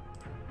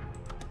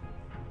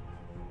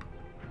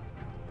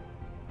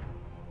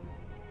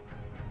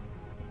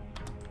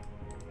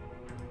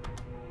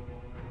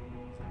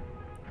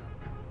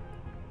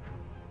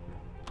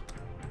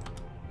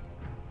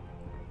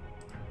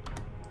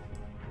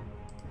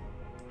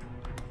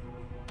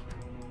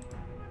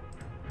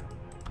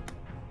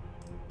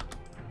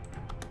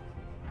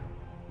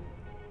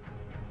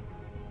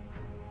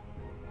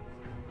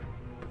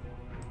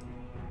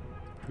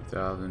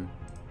 $2,000.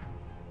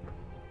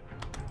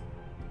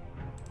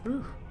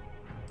 Whew.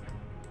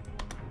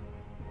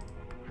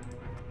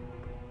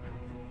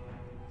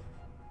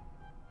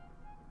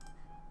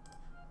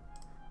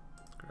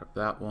 Grab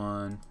that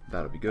one.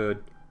 That'll be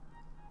good.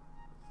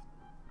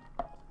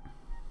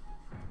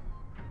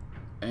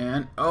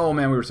 And oh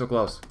man, we were so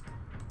close.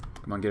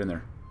 Come on, get in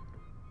there.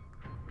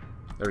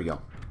 There we go.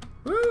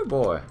 Woo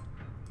boy.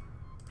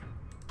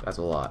 That's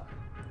a lot.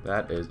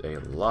 That is a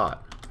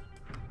lot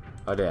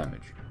of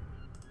damage.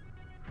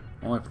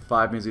 Only for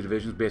 5 measly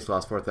divisions, base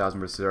lost 4,000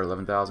 versus their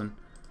 11,000.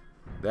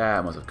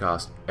 That must have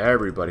cost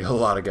everybody a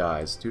lot of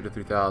guys. 2,000 to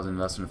 3,000,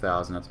 less than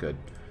 1,000. That's good.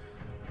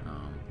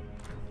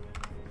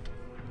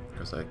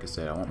 Because, like I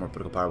said, I want more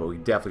political power, but we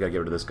definitely gotta get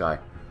rid of this guy.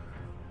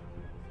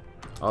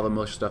 All the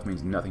militia stuff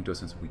means nothing to us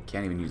since we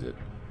can't even use it.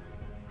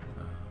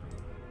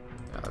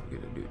 Yeah, that'd be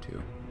good to do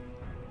too.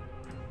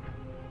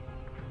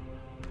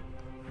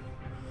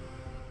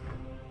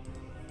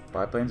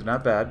 Biplanes are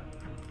not bad.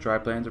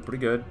 Triplanes are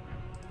pretty good.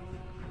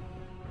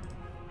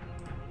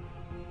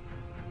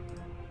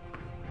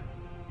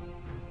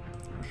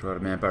 Short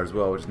of manpower as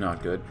well, which is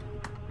not good.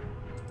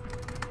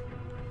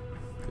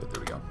 Good, there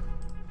we go.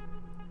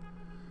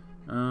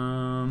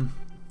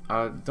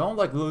 I don't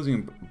like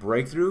losing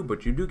breakthrough,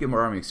 but you do get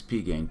more army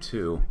XP gain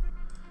too.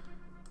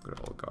 Good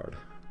old guard.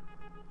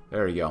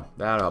 There you go.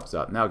 That helps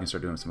out. Now we can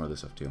start doing some more of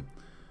this stuff too.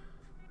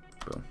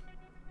 Boom.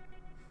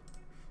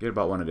 Get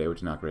about 1 a day, which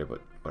is not great,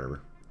 but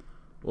whatever.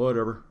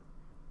 Whatever.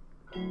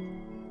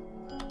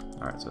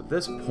 Alright, so at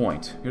this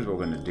point, here's what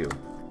we're going to do.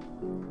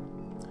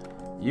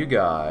 You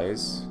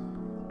guys...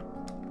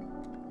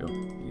 Oh,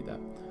 you need that.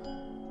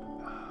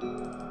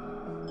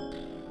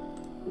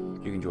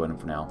 You can join them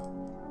for now.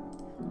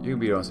 You can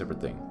be your own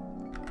separate thing.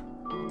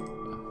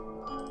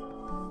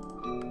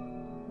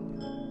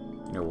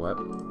 You know what?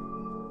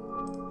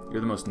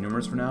 You're the most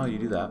numerous for now. You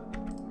do that.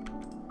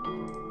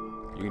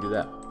 You can do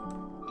that.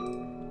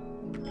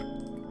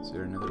 Is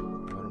there another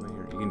waterway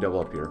here? You can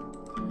double up here.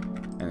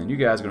 And then you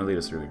guys are going to lead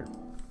us through here.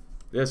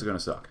 This is going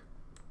to suck.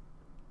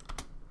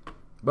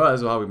 But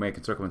this is how we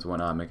make encirclements and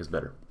whatnot, make us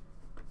better.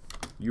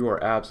 You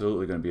are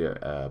absolutely going to be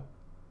a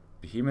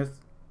behemoth.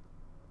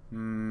 A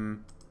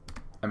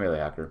melee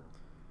hacker.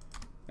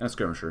 And a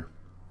skirmisher.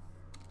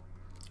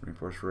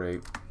 Reinforced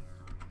rate.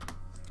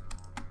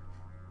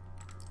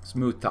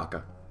 Smooth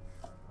Taka.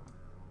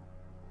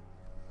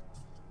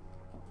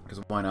 Because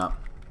why not?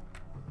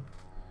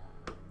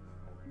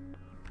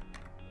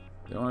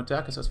 They don't want to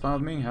attack us, that's fine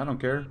with me. I don't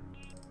care.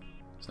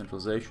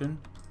 Centralization.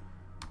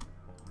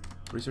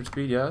 Research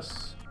speed,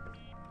 yes.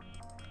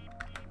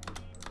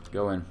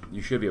 Go in.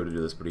 You should be able to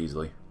do this pretty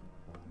easily.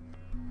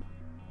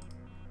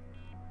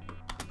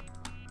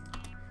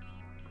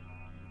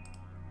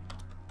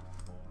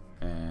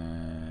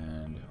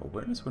 And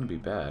awareness wouldn't be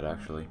bad,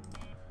 actually.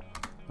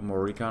 One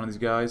more recon on these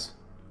guys.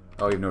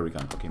 Oh, you have no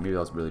recon. Okay, maybe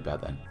that's really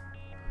bad then.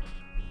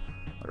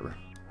 Whatever.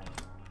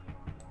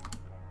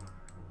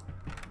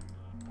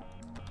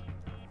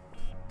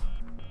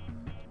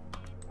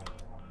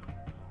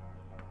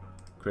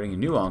 Creating a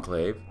new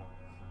enclave.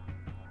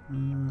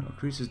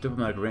 Increases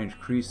diplomatic range,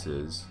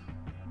 increases.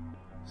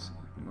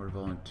 More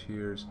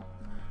volunteers.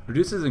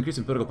 Reduces increase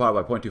in political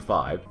power by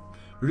 0.25.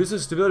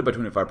 Reduces stability by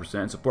 25%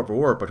 and support for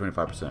war by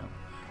 25%.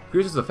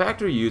 Increases the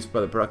factory used by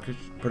the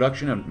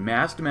production of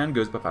mass demand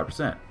goods by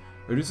 5%.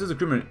 Reduces the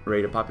recruitment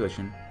rate of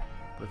population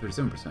by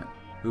 37%.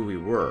 Who we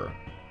were.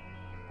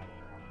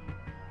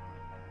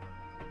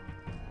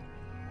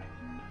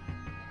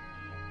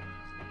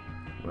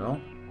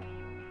 Well.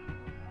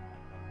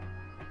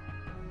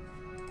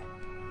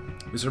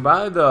 We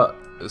survived the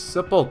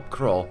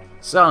sepulchral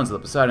sounds of the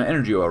Poseidon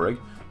energy oil rig,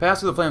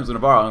 passed through the flames of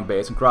Navarro on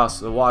base, and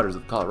crossed the waters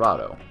of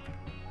Colorado.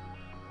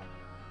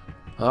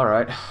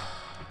 Alright.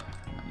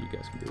 You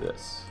guys can do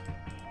this.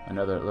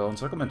 Another little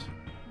encirclement.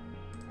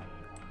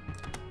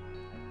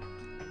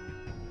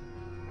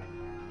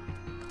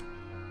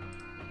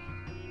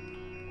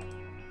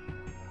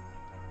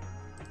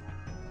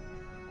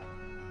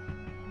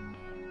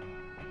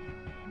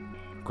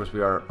 Of course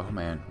we are... Oh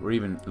man, we're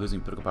even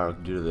losing political power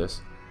due to this.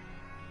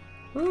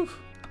 Oof.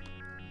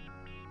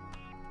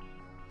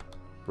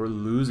 We're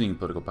losing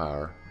political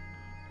power.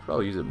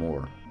 Probably use it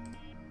more.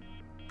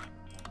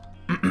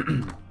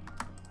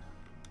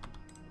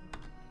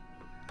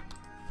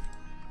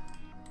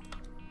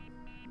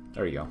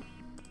 There you go.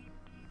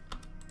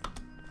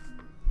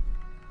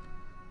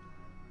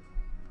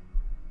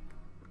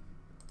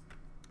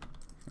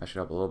 That should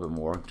help a little bit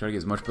more. Try to get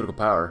as much political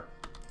power.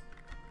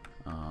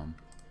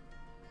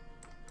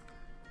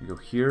 You go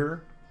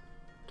here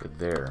to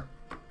there.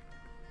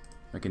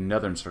 Make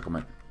another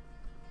encirclement.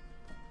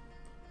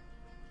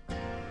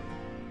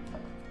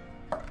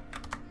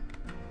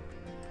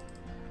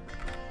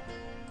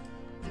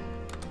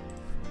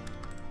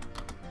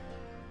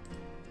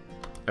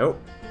 Oh.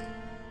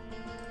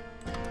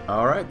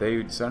 Alright,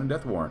 they signed a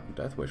death warrant.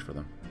 Death wish for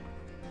them.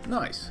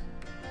 Nice.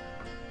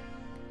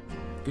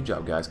 Good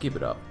job, guys. Keep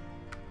it up.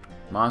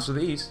 Monster of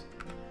the East.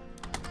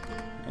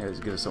 Yeah, let's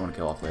give us someone to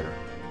kill off later.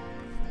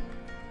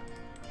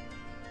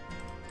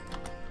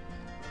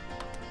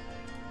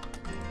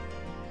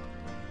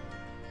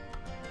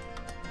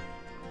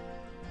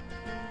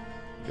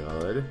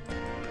 Good.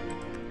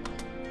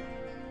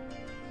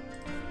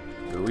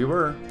 Here we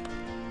were.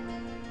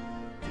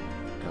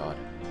 God.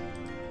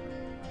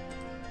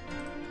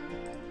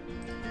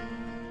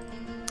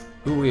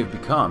 Who we have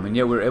become, and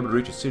yet we were able to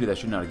reach a city that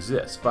should not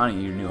exist,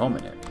 finding your new home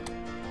in it.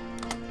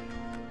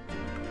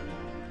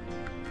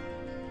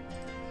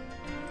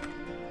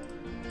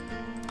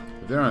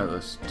 If they're on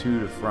this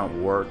two-to-front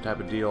war type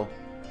of deal,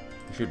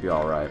 it should be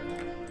alright.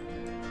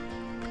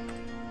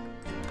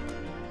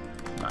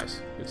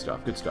 Nice. Good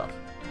stuff. Good stuff.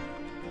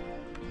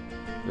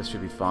 This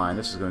should be fine.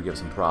 This is going to give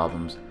some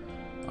problems.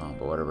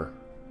 But whatever.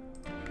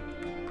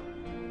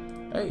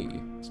 Hey,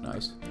 it's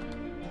nice.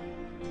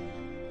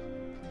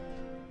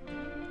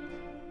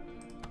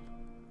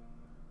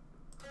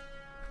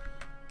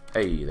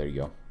 Hey, there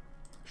you go.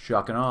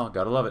 Shock and awe.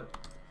 Gotta love it.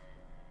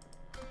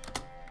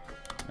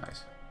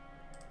 Nice.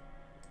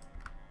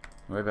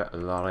 Nueva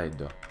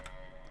Laredo.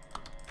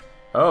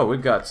 Oh,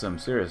 we've got some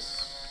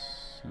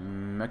serious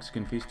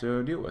Mexican feast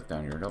to deal with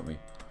down here, don't we?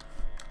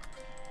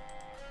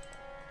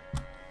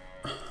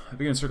 If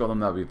we can circle them,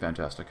 that would be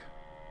fantastic.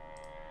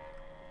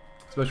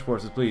 Special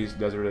forces, please,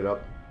 desert it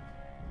up.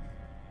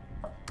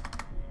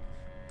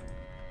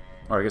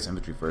 Or I guess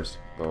infantry first,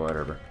 but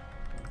whatever.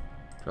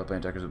 Trailplane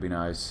attackers would be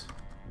nice.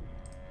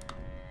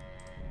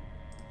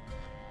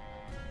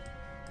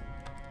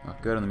 Oh,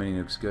 good on the mini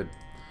nukes, good.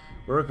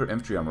 We're for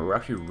infantry armor. We're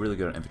actually really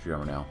good at infantry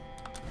armor now.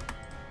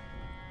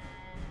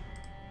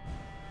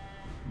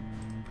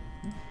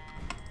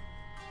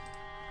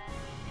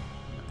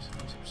 Nice,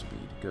 super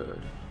speed,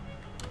 good.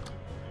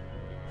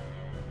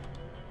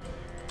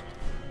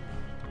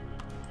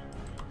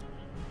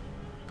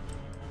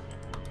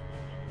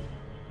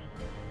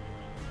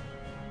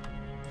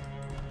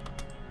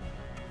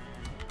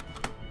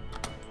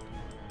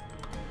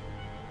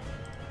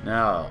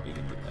 Now you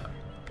can do that.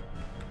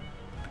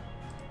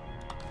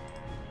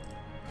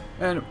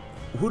 And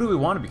who do we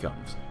want to become?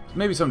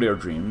 Maybe someday our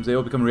dreams, they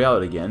will become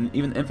reality again.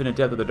 Even the infinite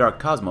depth of the dark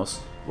cosmos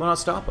will not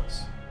stop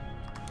us.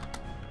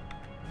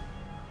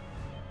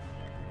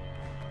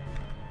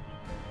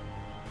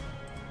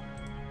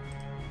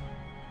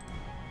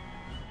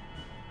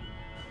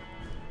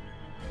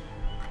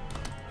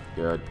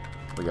 Good.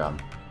 We got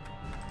him.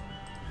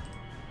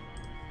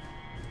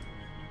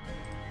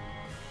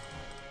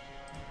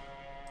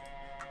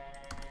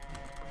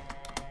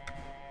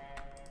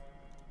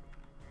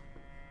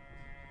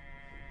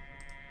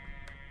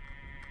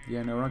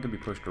 Yeah, no, we're not going to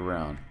be pushed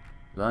around.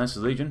 Alliance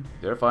Legion,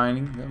 they're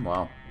finding them.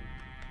 Wow.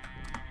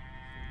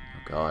 Oh,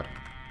 God.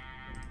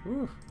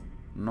 Oof.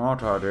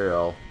 Not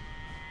ideal.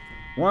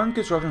 One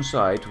construction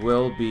site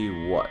will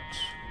be what?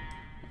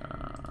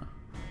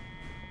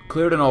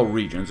 Cleared in all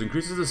regions.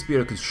 Increases the speed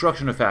of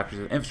construction of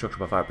factories and infrastructure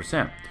by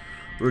 5%.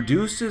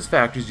 Reduces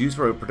factories used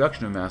for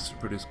production of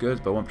mass-produced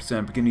goods by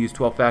 1%. Begin to use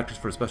 12 factories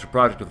for a special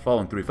project with the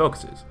following 3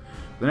 focuses.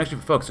 The next 2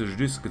 focuses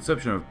reduce the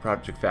consumption of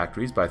project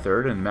factories by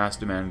 1/3 and mass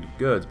demand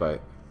goods by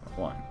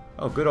 1.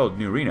 Oh, good old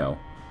New Reno.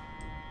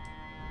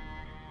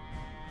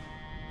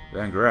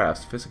 Van Graaf,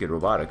 sophisticated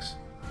robotics.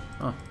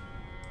 Huh.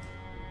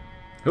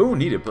 Who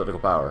needed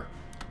political power?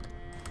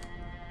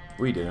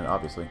 We didn't,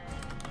 obviously.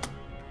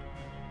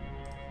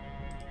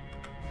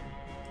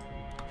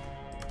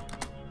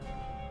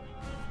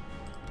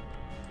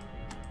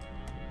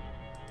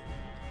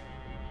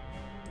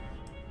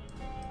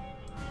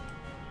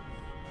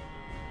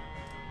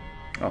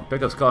 Oh,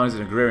 pick up colonies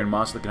and agrarian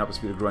monster that can help us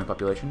feed a growing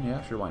population?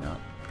 Yeah, sure, why not?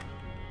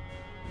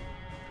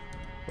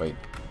 Wait.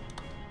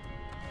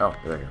 Oh,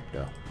 they're right here.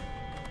 Go.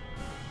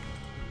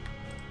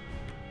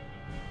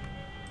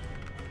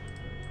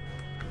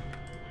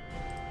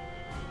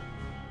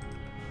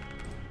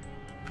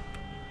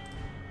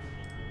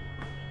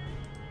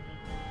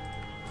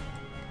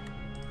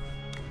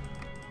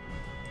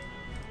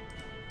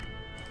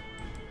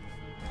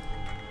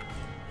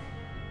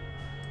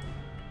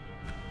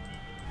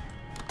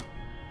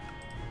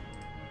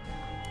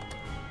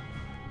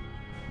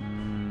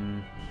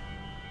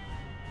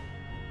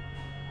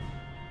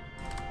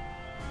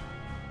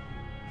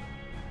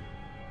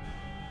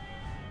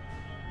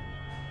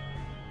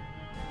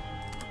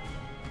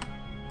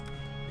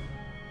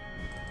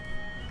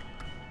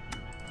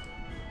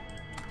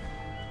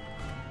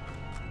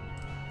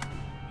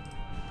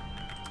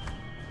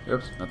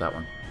 Oops, not that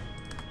one.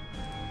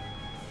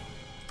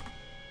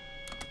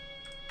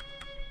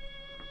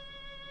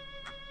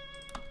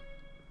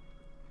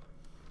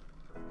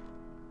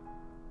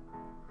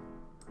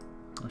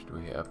 How much do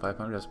we have?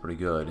 500? That's pretty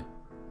good.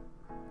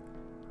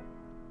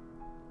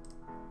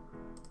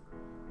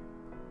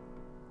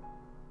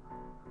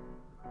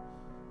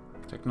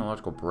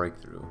 Technological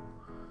breakthrough.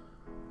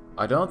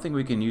 I don't think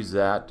we can use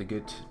that to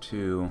get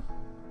to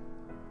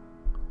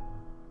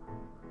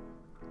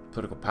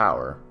political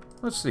power.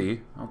 Let's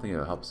see. I don't think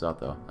it'll help us out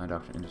though. Land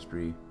auction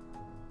industry.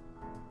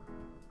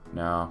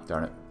 No,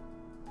 darn it.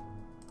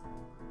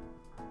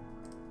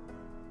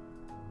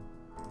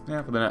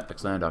 Yeah, for the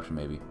next land auction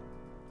maybe.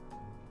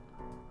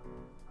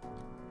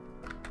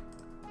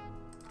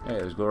 Hey,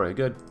 there's glory.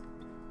 Good.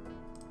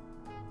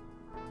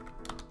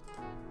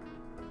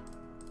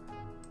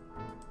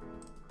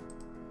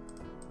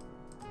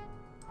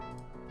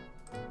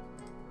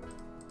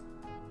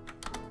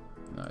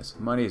 Nice.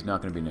 Money is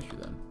not going to be an issue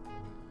then.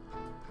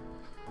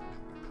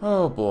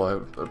 Oh boy,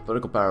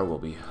 political power will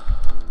be.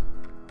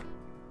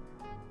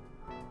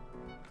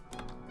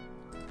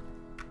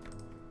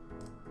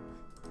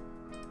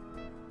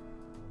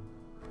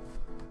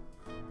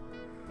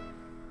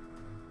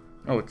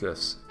 Oh, what's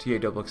this? TA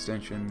double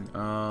extension.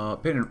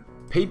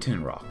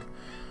 Peyton Rock.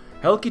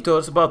 Helki told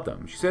us about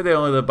them. She said they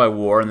only live by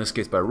war, in this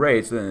case by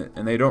raids,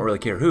 and they don't really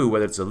care who,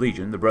 whether it's the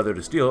Legion, the Brother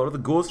to Steel, or the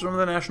ghouls from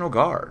the National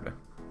Guard.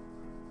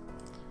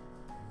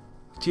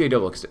 TA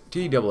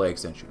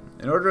extension.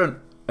 In order to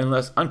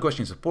enlist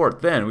unquestioning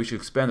support, then we should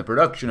expand the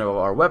production of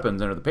our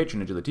weapons under the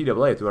patronage of the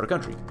TAA throughout our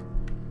country.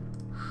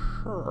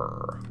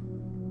 Sure.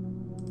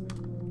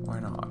 Why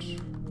not?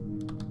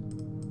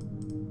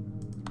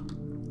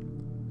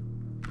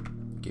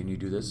 Can you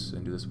do this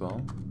and do this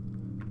well?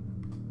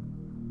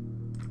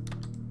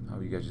 How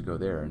about you guys just go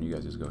there and you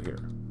guys just go here?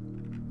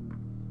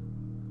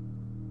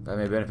 That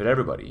may benefit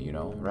everybody, you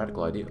know?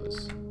 Radical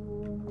ideas.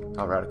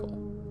 How radical?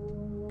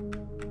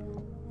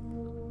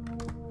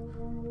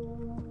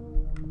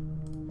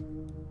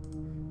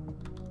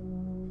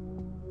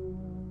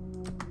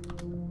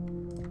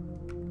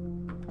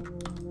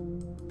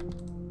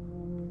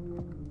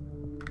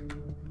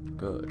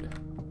 Good.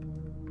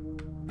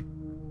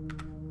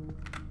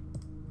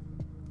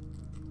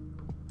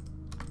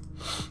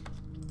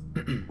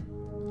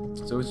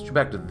 So we switch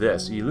back to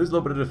this. You lose a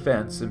little bit of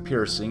defense and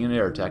piercing and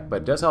air attack,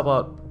 but it does help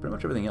out pretty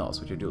much everything else,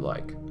 which I do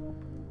like.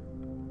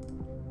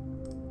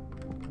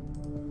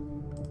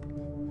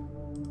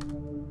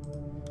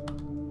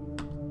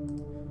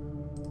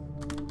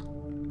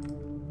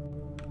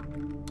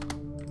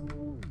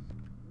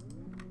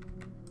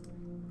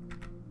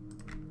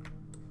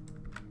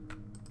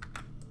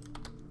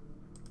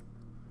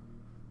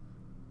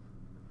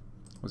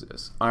 What's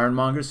this?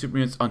 Ironmongers, super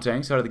units on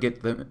tanks. How do they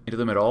get them into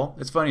them at all?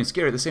 It's funny and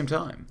scary at the same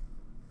time.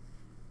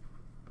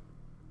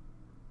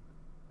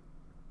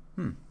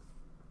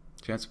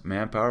 Chance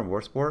manpower,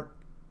 war sport.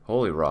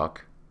 Holy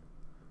Rock.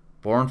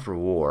 Born for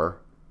War.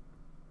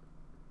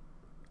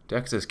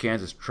 Texas,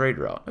 Kansas trade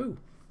route. Ooh,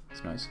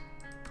 that's nice.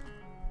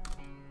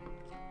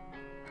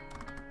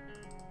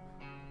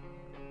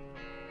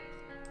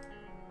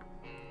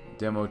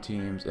 Demo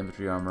teams,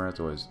 infantry armor. That's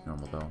always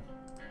normal though.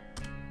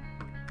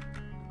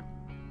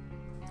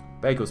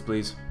 Bagels,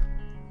 please.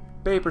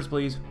 Papers,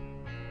 please.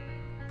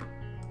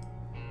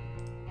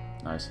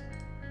 Nice.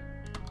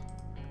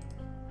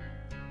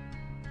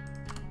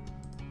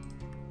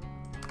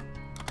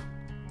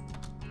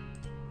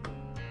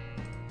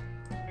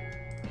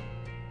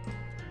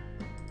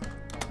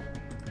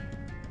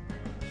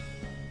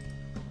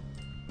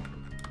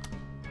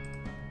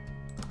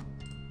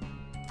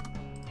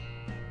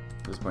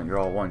 At this point, you're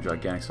all one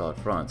gigantic solid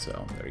front,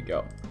 so there you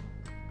go.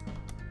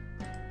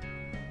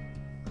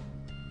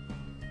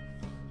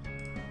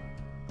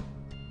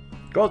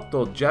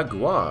 Goto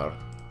Jaguar.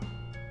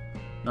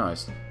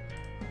 Nice.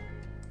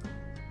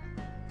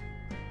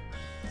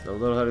 So a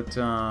little ahead of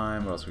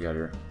time. What else we got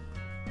here?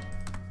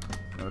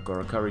 Medical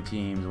recovery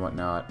teams and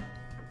whatnot.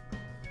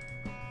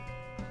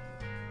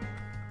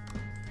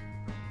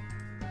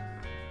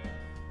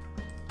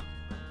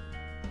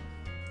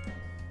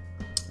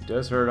 It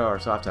does hurt our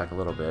soft attack a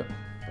little bit,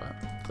 but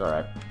it's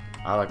alright.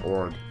 I like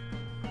Org.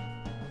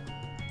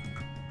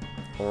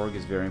 Org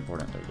is very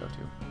important. There you go,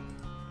 too.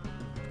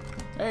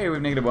 Hey, we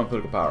have -1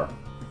 political power.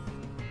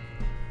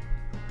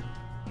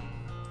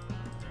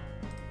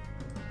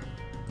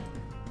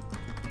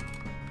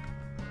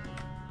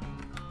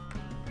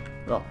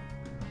 Well.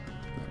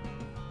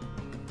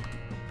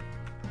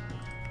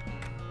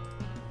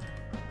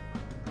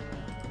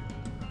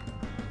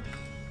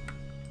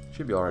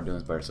 Should be alright doing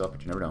this by yourself,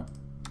 but you never know.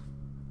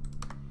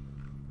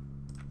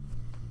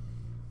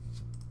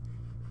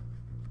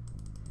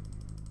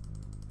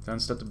 Ton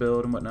stuff to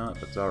build and whatnot,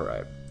 but it's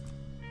alright.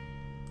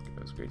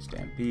 Great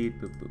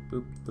Stampede, boop, boop,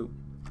 boop, boop.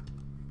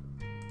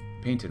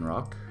 Paintin'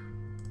 Rock.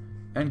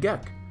 And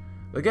Gek.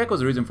 The Gek was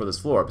the reason for this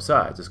floor.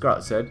 Besides, as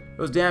Scarlet said, it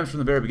was damaged from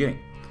the very beginning.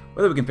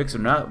 Whether we can fix it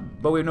or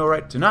not, but we have no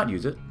right to not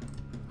use it.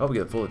 I hope we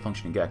get a fully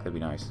functioning Gek, that'd be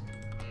nice.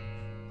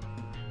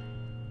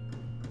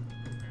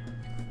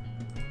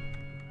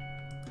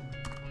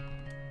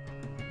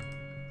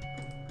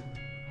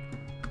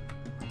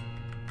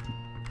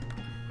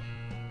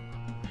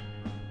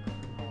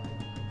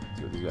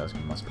 these guys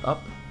can muster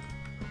up.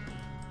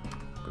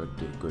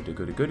 Goody, goody,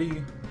 goody,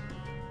 goody.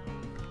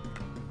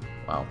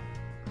 Wow.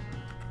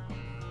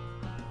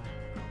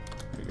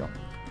 There you go.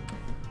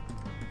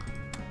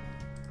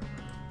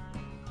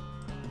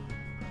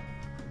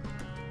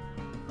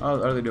 Oh,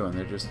 what are they doing?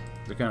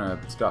 They're kind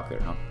of stuck there,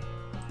 huh?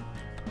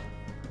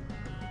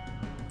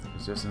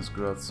 Resistance,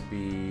 growth,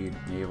 speed,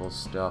 naval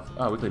stuff.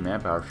 Oh, weekly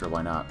manpower, sure,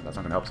 why not? That's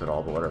not gonna help us at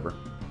all, but whatever.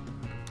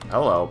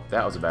 Hello,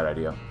 that was a bad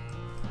idea.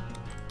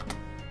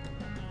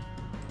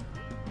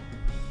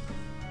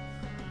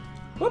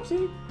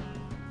 Whoopsie!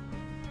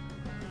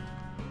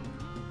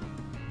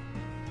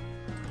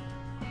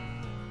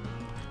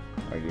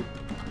 Are you?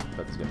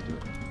 Let these guys do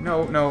it.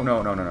 No, no,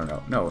 no, no, no, no,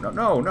 no, no, no,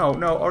 no, no,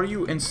 no. Are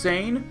you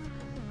insane?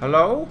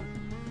 Hello?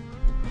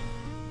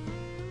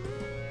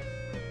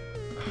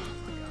 Oh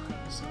my god,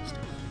 I'm so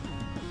stupid.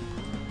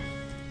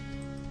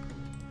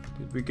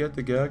 Did we get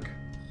the gag?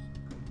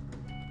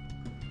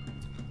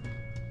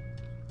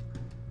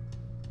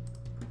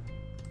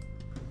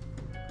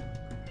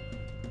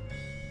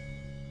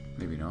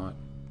 Maybe not.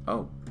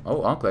 Oh,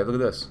 Enclave, look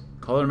at this.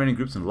 Call the remaining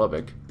groups in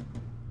Lubbock.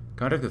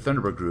 Contact the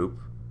Thunderbird group.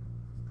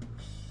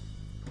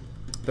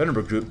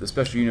 Thunderbird group, the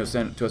special unit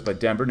sent to us by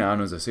Denver, now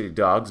known as the City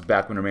Dogs,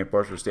 back when our main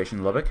force was stationed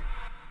in Lubbock.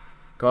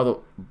 Call the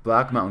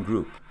Black Mountain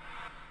group.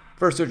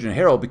 First Sergeant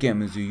Harold became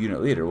the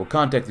unit leader. We'll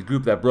contact the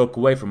group that broke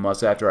away from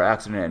us after our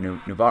accident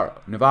at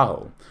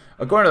Navajo.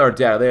 According to our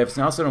data, they have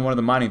now set in one of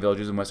the mining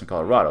villages in western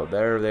Colorado.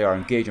 There they are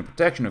engaged in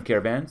protection of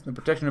caravans, and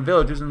protection of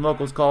villages, and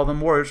locals call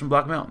them warriors from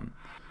Black Mountain.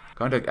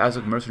 Contact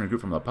Aztec mercenary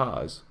group from La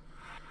Paz.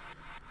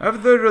 After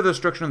the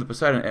destruction of the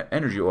Poseidon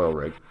energy oil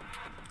rig,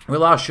 we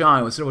lost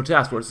shine with several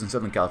task forces in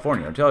Southern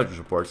California. Our intelligence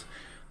reports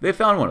they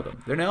found one of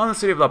them. They're now in the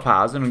city of La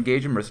Paz and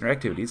engaged in mercenary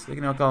activities. They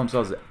can now call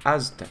themselves the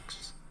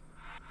Aztecs.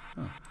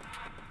 Huh.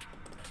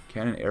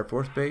 Cannon Air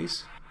Force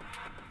Base?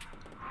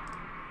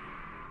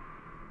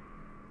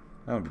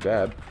 That would be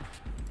bad.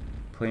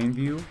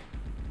 Plainview?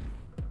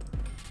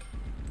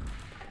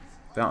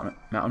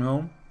 Mountain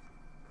Home?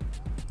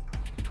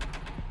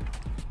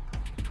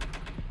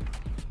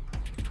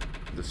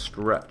 The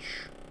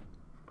Stretch.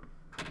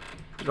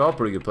 These are all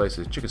pretty good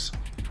places.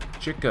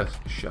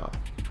 Chickasha.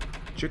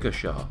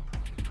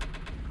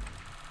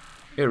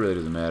 It really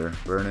doesn't matter.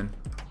 Vernon.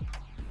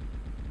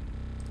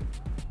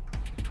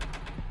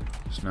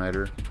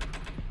 Snyder.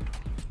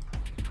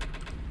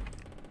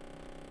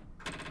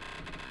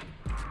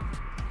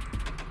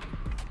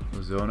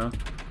 Ozona.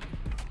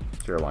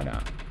 Sure, why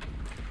not?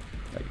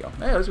 There you go.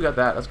 Hey, at least we got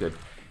that. That's good.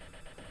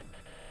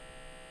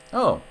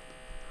 Oh.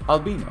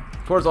 Albino.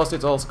 Towards all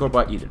states all scored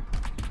by Eden.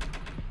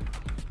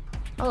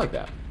 I like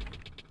that.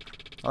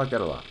 I like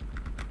that a lot.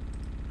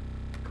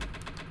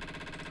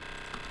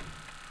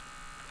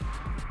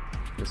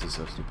 This is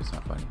so stupid, it's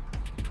not funny.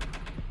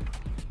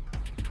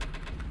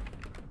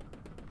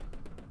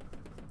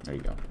 There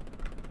you go.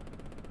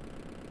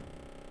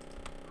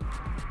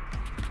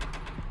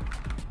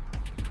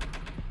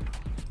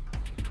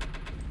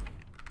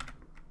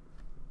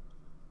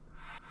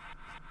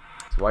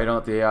 So why don't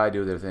let the AI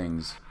do their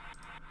things?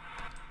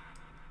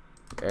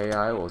 The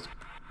AI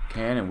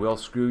can and will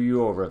screw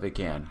you over if they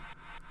can.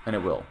 And it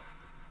will.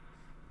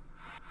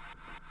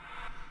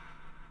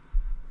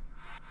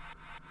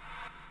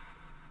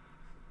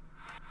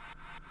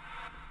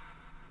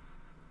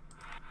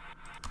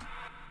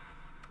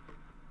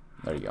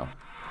 There you go.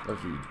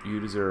 That's what you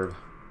deserve.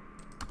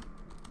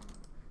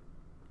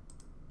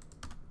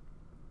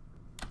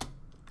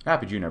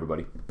 Happy June,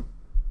 everybody.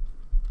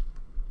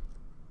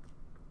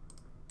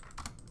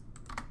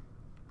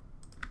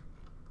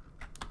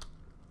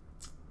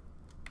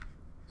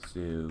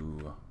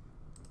 So,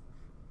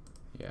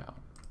 yeah.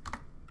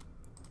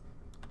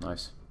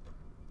 Nice.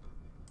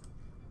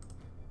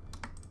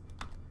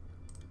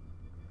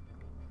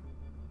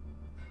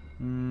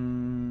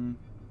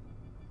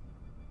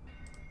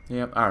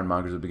 Yep,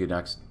 Ironmongers would be good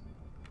next.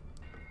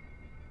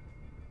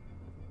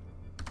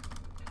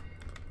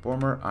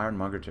 Former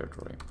Ironmonger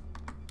territory.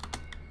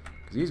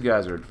 Because these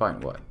guys are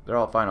fine what? They're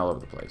all fine all over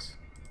the place.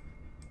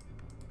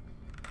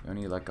 You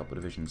need like a couple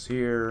divisions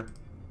here.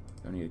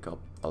 You need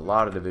a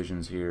lot of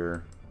divisions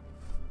here.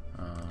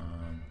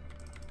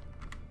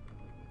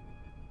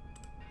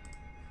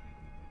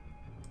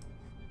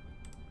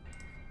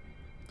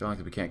 Don't like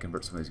that we can't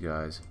convert some of these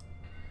guys.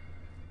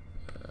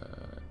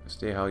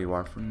 Stay how you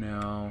are for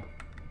now.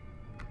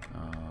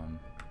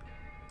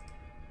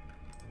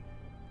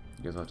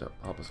 You guys will have to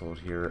help us hold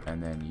here,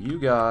 and then you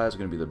guys are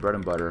going to be the bread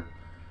and butter,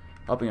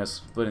 helping us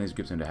splitting these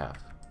groups into half,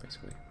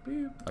 basically.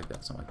 Like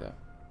that, something like that.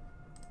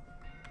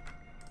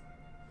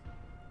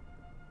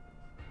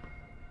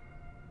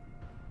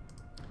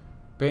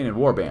 Painted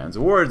warbands.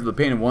 The warriors of the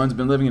Painted Ones have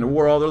been living in a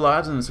war all their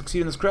lives and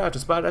succeed in this craft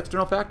despite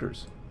external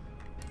factors.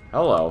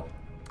 Hello.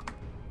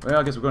 Well,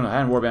 I guess we're going to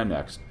hand warband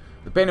next.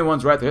 The Painted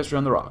Ones write their history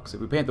on the rocks.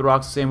 If we paint the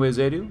rocks the same way as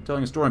they do,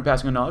 telling a story and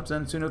passing on knowledge,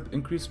 then soon it'll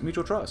increase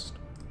mutual trust.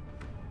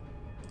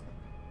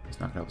 It's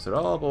not going to help us at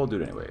all, but we'll do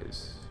it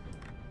anyways.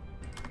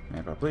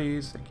 Manpower,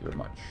 please. Thank you very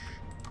much.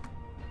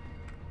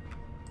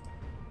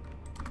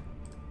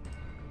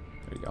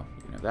 There you go.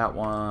 You can have that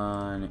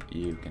one.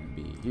 You can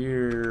be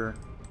here.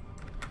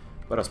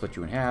 But I'll split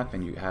you in half,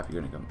 and you half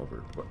you're gonna come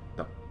over. What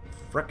the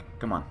frick?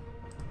 Come on.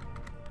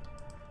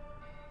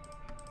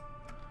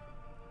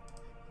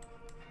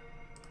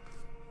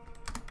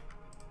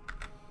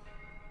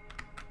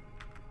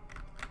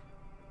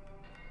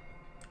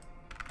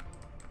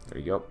 There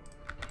you go.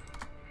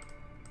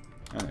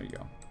 And there you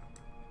go.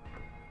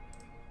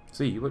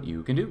 See what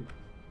you can do.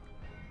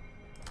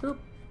 Boop.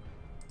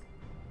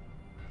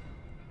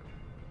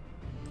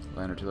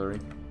 Land artillery.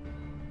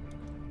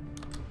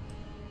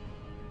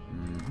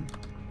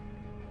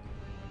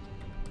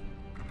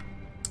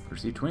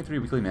 Receive 23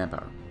 weekly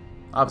manpower.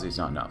 Obviously, it's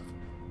not enough.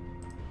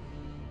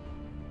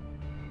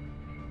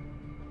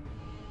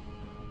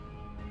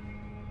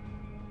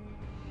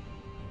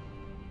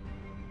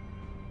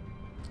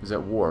 Is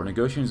at war.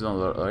 Negotiations on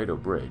the Laredo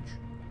Bridge.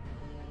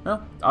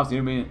 Well,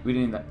 obviously, we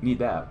didn't need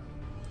that.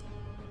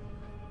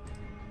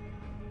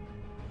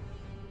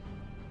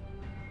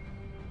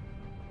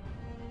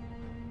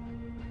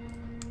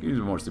 Use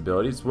more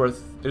stability. It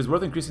is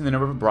worth increasing the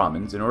number of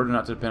Brahmins in order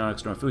not to depend on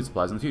external food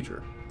supplies in the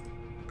future.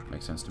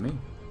 Makes sense to me.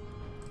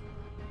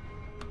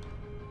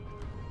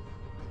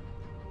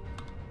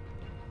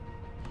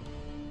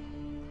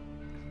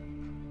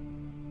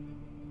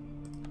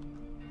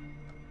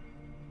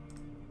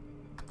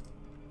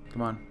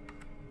 Come on.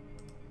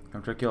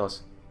 Come try to kill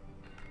us.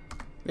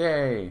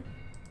 Yay!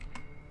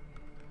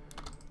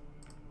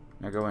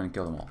 Now go in and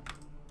kill them all.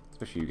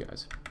 Especially you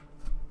guys.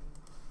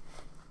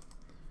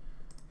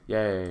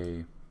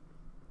 Yay.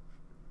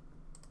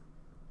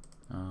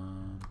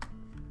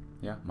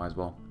 Yeah, might as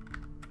well.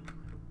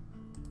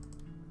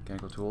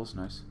 Mechanical tools,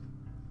 nice.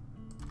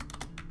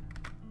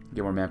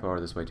 Get more manpower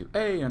this way too.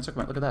 Hey, and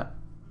look at that.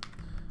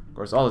 Of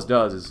course, all this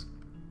does is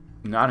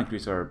not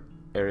increase our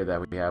area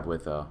that we have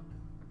with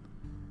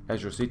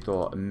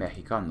Ejército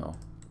Mexicano.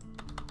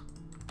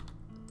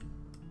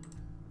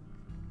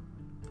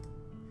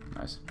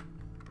 Nice.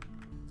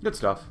 Good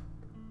stuff.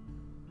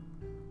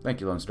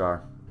 Thank you, Lone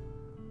Star.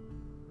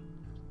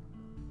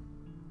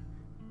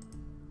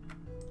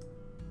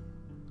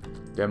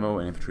 Demo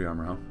and infantry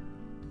armor, huh?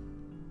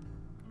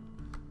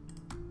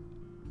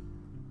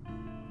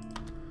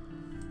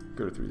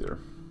 Go to 3 there.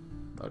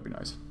 That'd be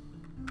nice.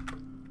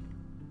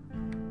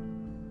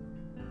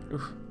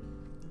 Oof.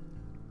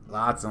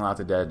 Lots and lots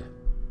of dead.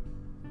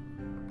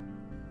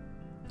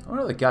 I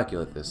wonder how they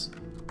calculate this.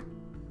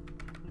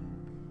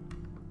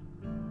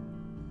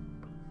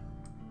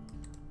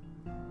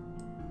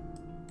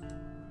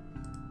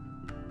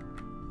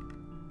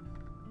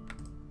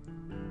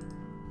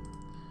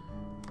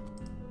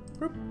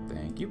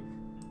 Thank you.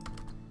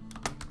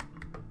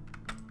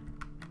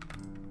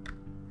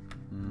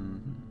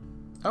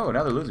 Oh,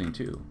 now they're losing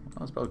too. Well,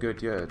 that's probably a good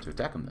idea to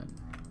attack them then.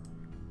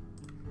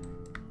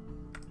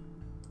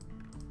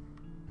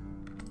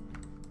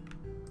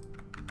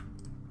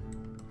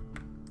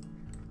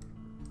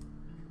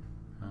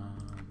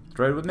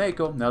 Trade with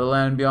Mako. Now the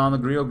land beyond the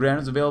Rio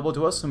Grande is available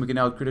to us, and we can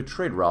now create a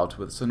trade route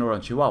with Sonora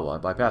and Chihuahua,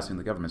 bypassing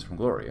the governments from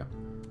Gloria.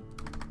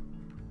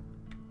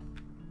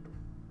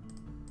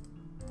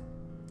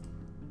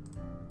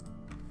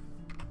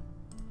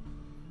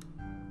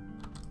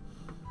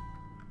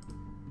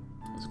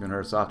 It's going to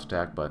hurt a soft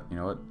attack, but you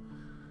know what?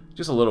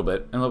 Just a little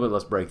bit, and a little bit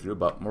less breakthrough,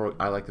 but more.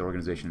 I like the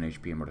organization in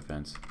HP and more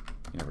defense.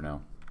 You never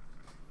know.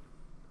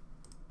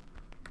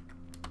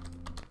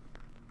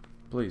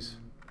 Please.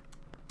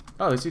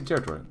 Oh, they see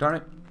territory. Darn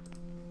it.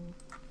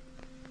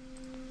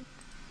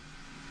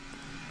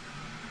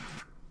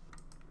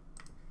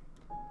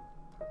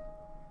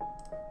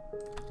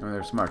 I mean,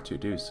 they're smart to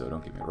do so,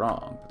 don't get me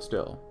wrong, but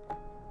still.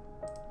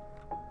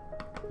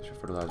 This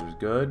fertilizer is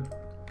good.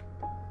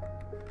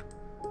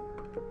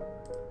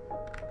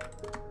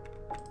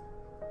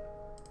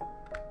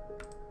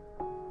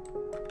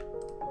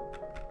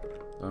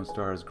 Lone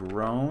Star has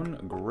grown.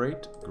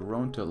 Great.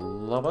 Grown to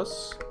love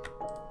us.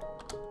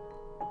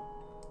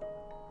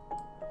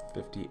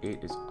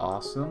 58 is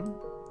awesome.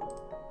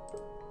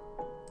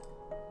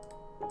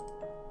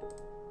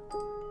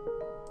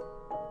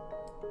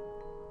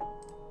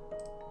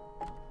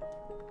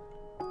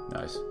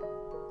 Nice.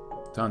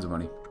 Tons of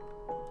money.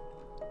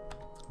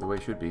 The way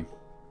it should be.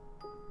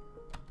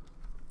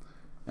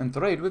 And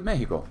trade with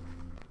Mexico.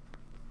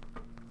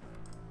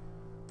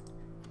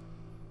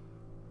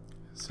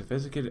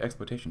 Sophisticated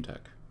exploitation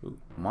tech. Ooh,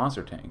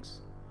 monster tanks.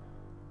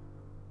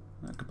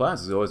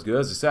 Compliance is always good.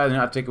 It's decided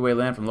not to take away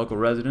land from local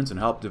residents and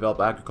help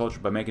develop agriculture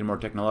by making it more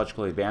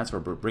technologically advanced or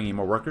bringing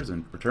more workers.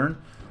 In return,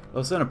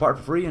 they'll send a part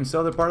for free and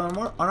sell their part on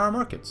our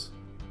markets.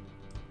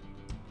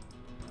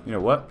 You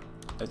know what?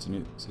 That's a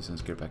new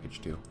Citizen's Care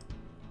package too.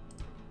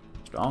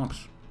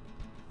 Stonks.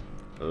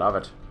 Love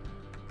it.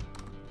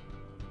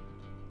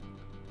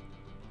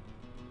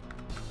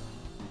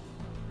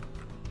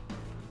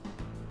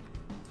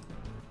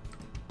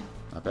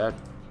 Not bad.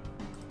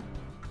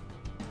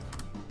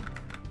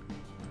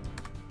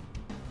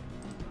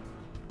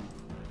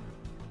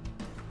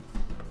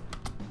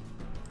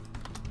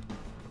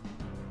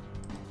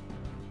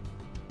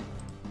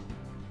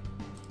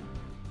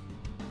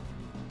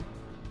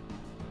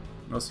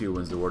 We'll see who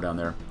wins the war down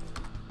there.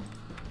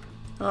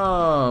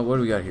 Oh, what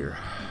do we got here?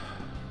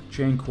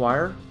 Chain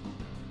Choir.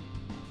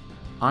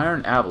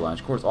 Iron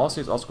Avalanche. Cores all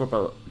states all scored by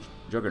the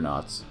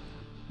Juggernauts.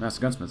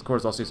 Master Gunsmiths.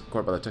 Cores all states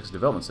scored by the Texas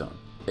Development Zone.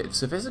 It's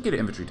Sophisticated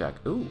Infantry Tech.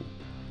 Ooh.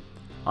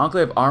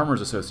 Enclave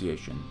Armors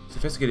Association.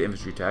 Sophisticated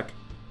Infantry Tech.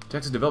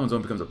 Texas Development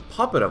Zone becomes a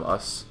puppet of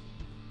us.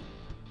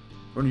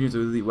 We're going to use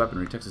elite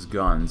weaponry. Texas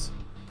Guns.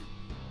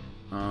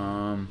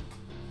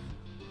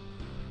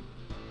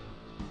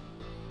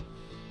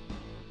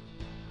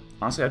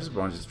 Honestly, I just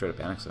want to just straight up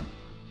annex them.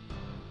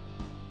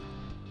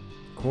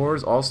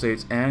 Cores all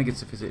states and get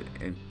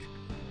sophisticated.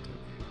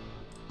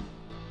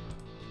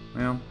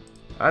 Well,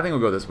 I think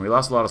we'll go this one. We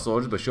lost a lot of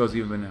soldiers, but shows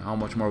even how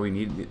much more we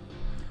need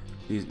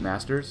these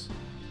masters.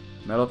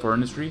 Metal for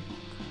industry.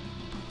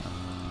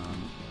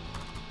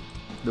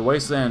 The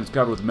wasteland is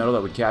covered with metal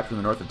that we capture in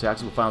the north of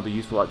Texas will finally be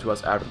useful to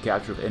us after the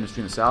capture of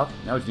industry in the south.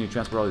 Now we just need to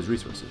transport all these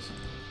resources.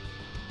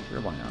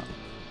 Sure, why not?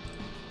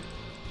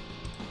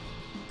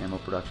 Ammo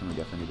production, we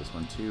definitely need this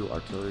one too.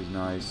 Artillery's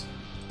nice.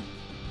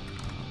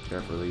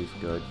 Tariff relief,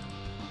 good.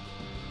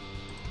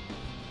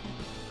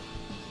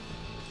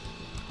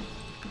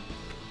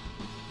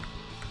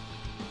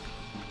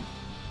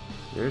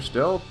 They're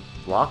still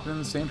locked in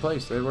the same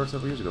place they were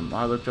several years ago.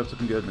 My look job's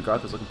looking good.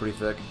 MacArthur's looking pretty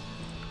thick.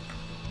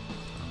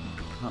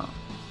 Huh.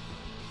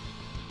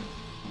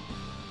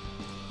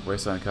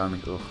 Wasteland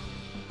economy. Ugh.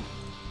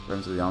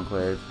 Friends of the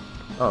Enclave.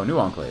 Oh, new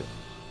Enclave.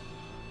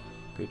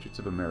 Patriots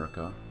of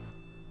America.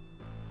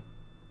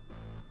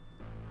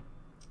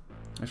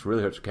 This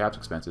really hurts your caps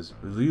expenses.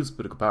 It leaves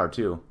political power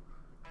too.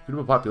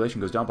 Suitable population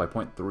goes down by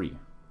 0.3.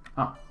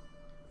 Huh.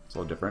 It's a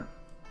little different.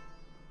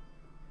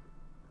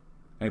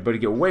 Anybody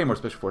get way more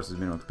special forces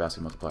minimum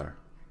capacity multiplier.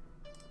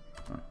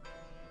 Huh.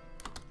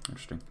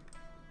 Interesting.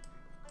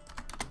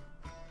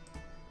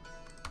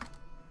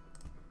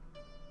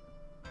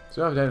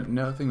 So I've had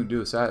nothing to do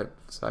with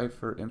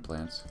cipher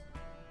implants.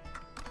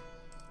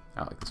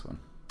 I like this one.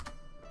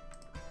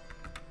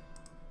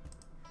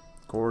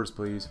 Cores,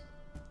 please.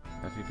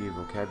 FEV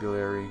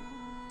vocabulary.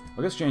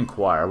 I guess Jane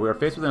Choir. We are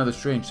faced with another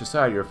strange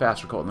society or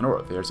faster cult in the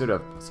north. They are said to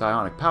have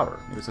psionic power.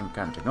 Maybe some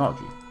kind of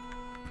technology.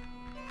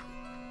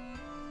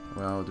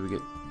 Well, do we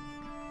get...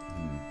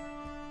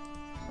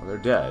 Well, they're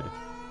dead.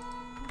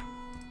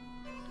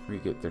 We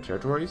get their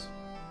territories?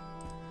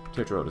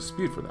 Territorial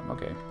dispute for them,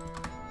 okay.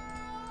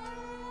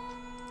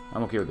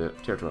 I'm okay with the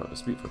territorial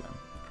dispute for them.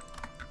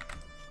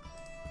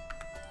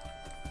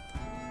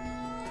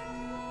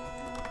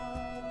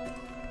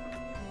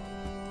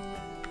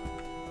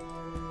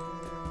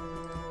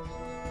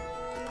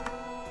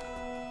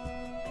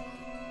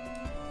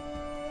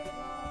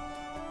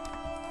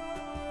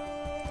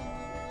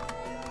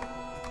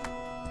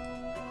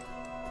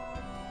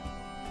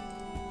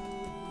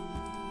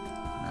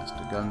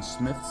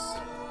 Gunsmiths.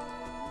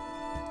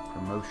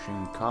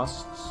 Promotion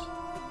costs.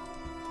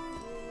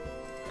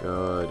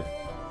 Good.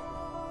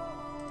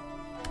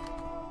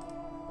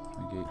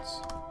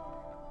 Gates.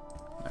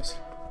 Nice.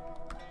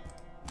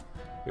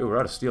 Ew, we're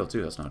out of steel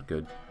too. That's not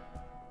good.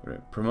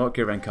 Promote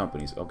caravan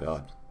companies. Oh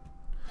god.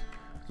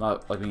 It's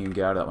not like we can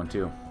get out of that one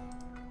too.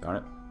 Darn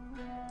it.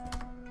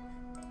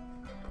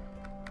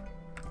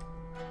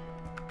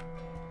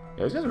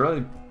 Yeah, these guys are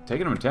really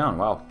taking them in town.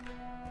 Wow.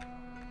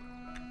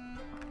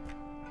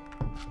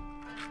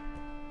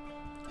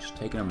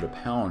 Taking them to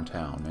Pound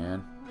Town,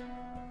 man.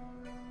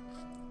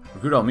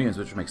 Recruit all mutants,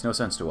 which makes no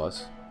sense to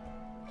us.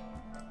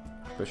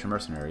 Fish and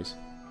mercenaries.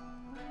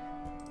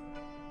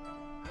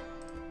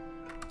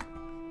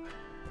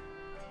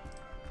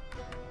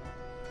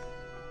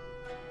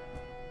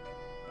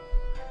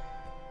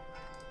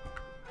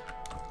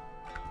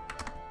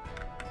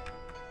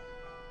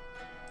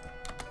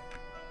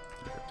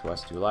 To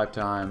us 2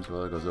 lifetimes.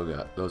 Well, there goes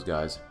those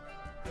guys.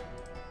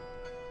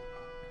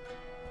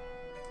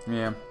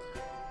 Yeah.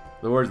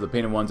 The words of the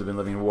Painted Ones have been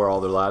living in war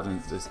all their lives,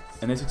 and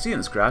they succeed in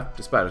this craft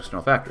despite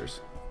external factors.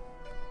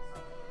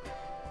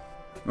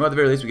 Well, at the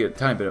very least, we get a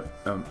tiny bit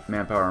of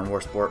manpower and war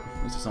sport.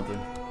 At least it's something.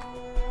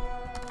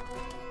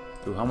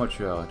 Ooh, how much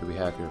do we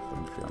have here for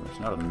infantry armor? It's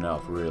not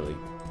enough, really.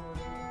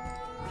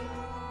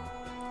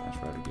 That's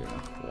right to get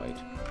not quite.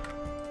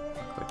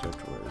 Not quite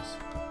territories.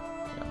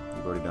 Yeah,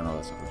 we've already done all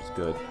that stuff, which is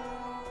good.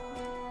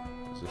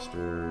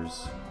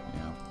 Resistors.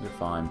 Yeah, they're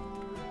fine.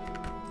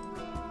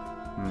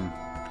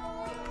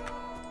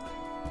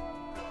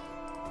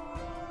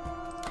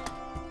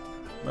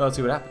 Well, let's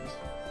see what happens.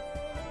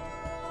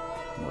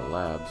 More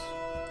labs.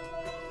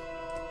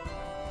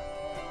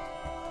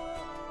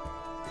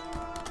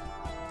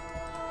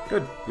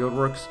 Good. Guild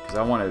works, because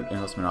I wanted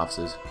enlistment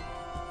offices.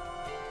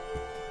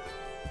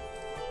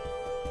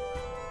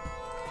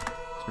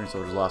 Experienced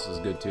soldiers losses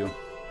is good too.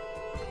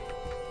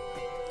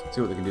 Let's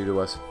see what they can do to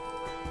us.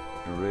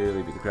 Can they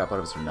really beat the crap out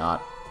of us or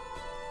not?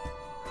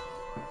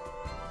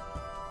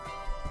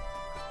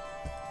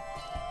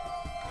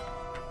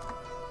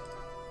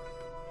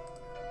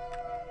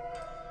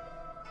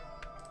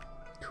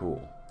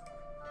 Cool.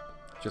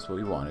 Just what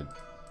we wanted.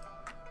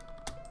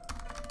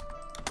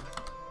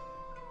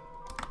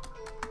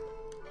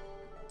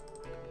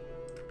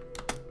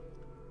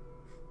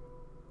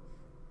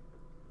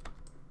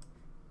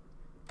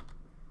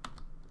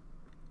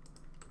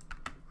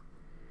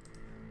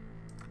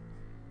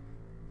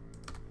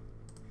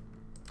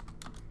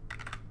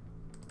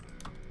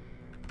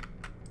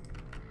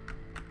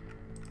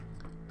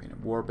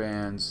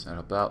 warbands and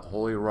about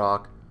Holy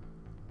Rock.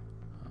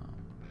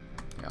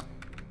 Yeah,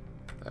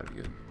 that'd be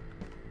good.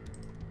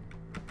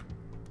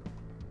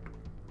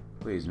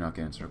 Please do not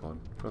get encircled.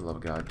 For the love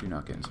of God, do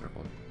not get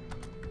encircled.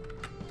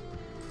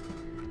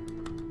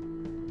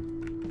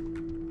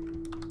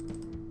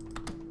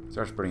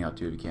 Start spreading out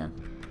too if you can.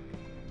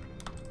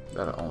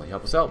 That'll only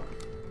help us out.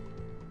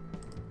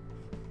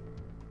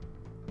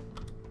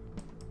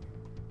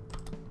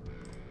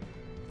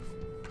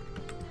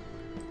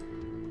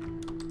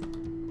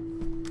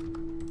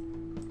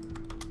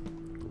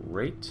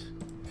 Great.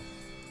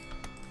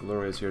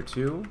 Gloria's here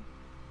too.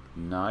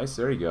 Nice,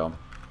 there you go.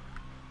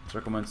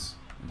 Encirclements,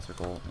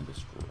 encircle, and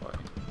destroy.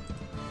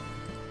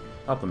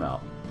 Help them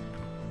out.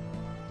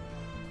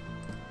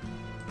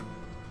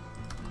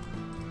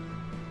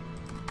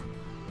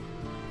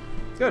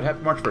 Good,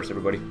 happy March 1st,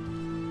 everybody.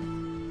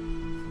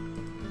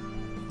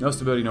 No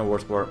stability, no war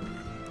sport.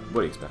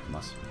 What do you expect from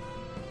us?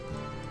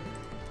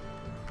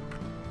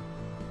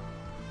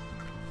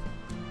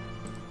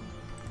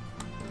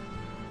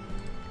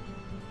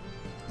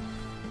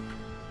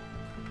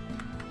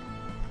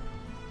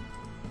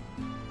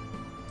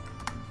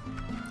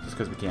 Just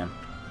because we can.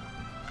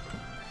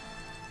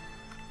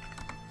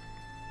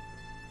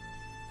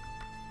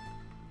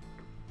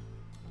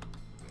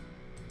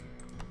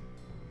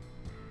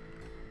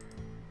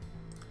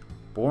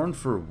 Born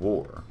for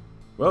war.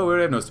 Well, we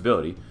already have no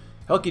stability.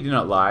 Helki did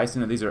not lie,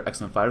 seeing that these are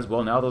excellent fighters.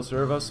 Well, now they'll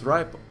serve us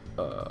right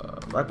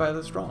by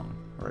the strong.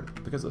 Or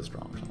because of the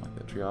strong, or something like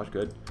that. Triage,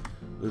 good.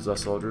 Lose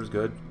less soldiers,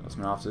 good. Less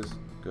men officers,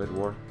 good.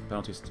 War.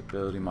 Penalty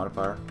stability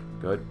modifier,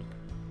 good.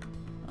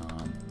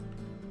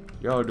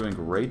 Y'all are doing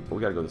great, but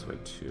we gotta go this way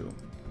too.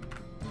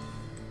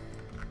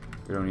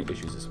 We don't need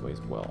issues this way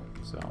as well,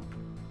 so.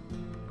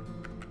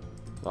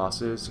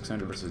 Losses,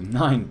 600 versus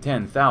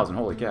 10,000,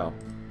 holy cow.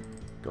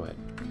 Go ahead.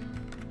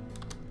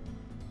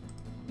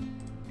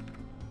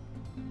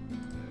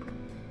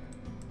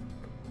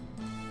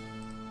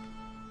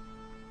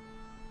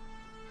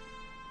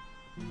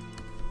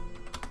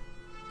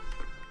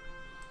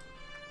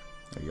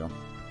 There you go.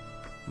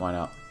 Why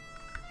not?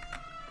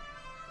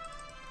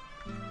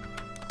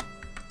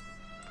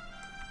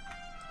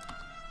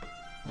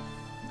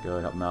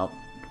 Good, help them out.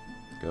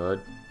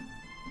 Good.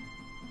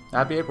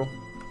 Happy April.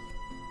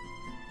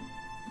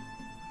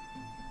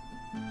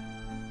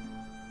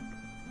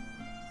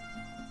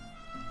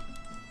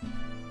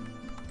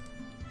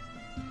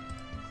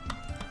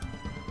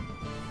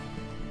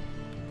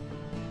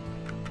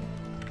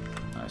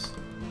 Nice.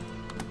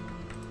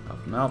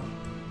 Help them out.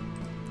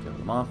 Kill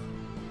them off.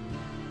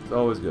 It's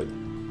always good.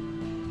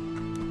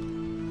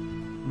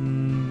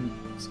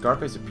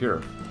 Scarface of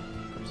Pure.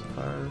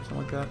 Fire, something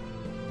like that.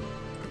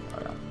 Oh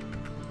yeah.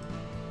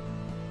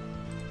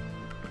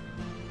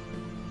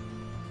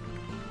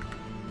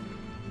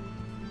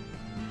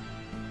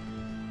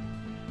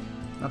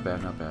 Not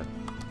bad, not bad.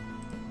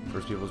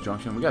 First People's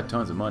Junction. We got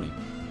tons of money.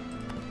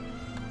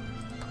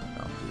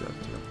 I'll do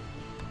that too.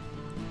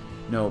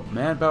 No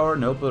manpower,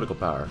 no political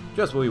power.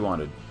 Just what we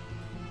wanted.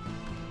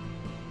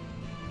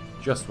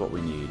 Just what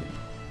we need.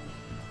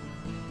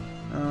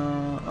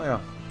 Oh yeah.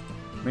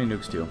 Many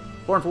nukes too.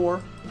 Born for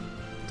war.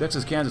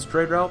 Texas-Kansas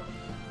trade route.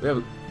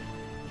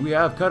 We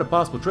have cut a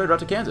possible trade route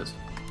to Kansas.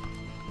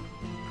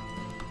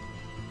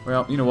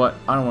 Well, you know what?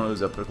 I don't want to lose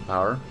that political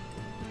power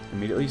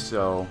immediately,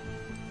 so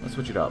let's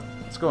switch it up.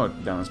 Let's go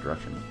down this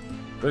direction.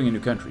 Building a new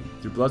country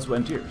through blood, sweat,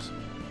 and tears.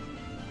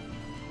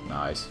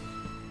 Nice.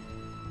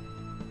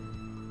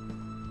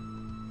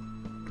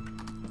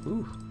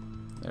 Ooh.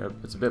 There,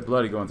 it's a bit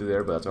bloody going through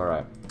there, but that's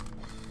alright.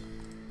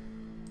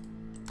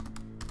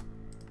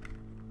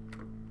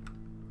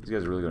 These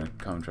guys are really going to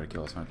come and try to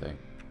kill us, aren't they?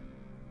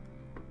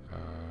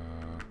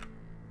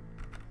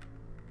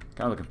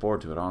 Kind of looking forward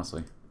to it,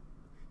 honestly.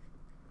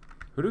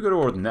 Who do we go to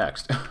war with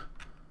next?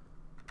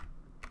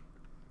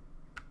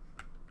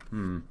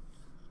 I'm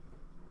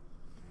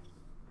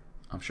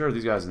sure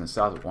these guys in the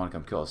south would want to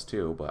come kill us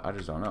too, but I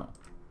just don't know.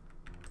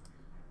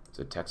 Is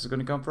it Texas going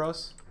to come for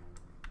us?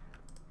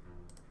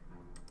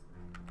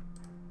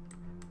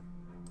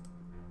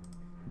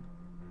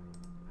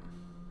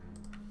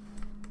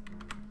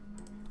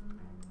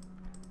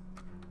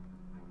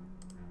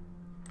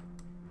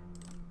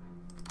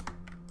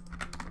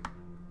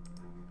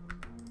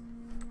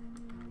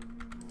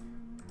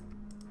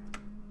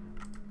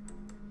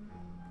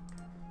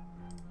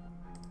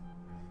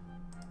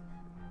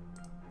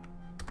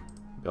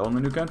 Building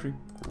the new country.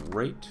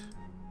 Great.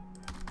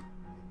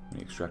 We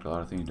extract a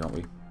lot of things, don't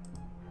we?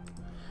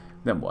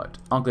 Then what?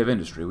 Enclave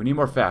industry. We need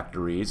more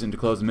factories and to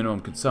close the minimum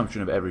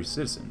consumption of every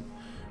citizen.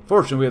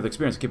 Fortunately, we have the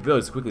experience and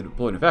capabilities to quickly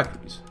deploy new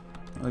factories.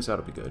 At least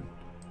that'll be good.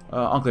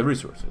 Enclave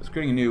resources.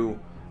 Creating a new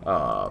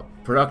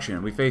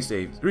production, we faced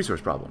a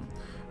resource problem.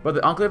 But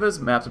the Enclave has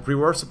maps of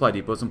pre-war supply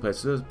depots and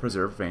places to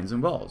preserve veins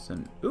and wells.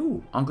 And,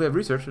 ooh, Enclave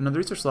research, another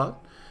research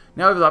slot.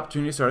 Now we have the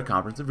opportunity to start a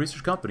comprehensive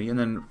research company and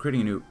then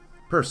creating a new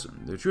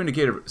person. The true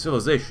indicator of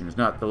civilization is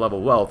not the level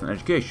of wealth and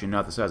education,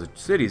 not the size of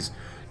cities,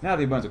 not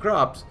the abundance of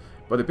crops,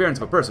 but the appearance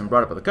of a person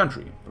brought up by the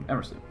country. From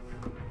Emerson.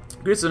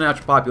 Increases the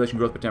natural population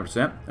growth by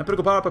 10%, and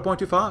political power by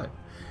 0.25.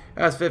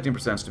 Has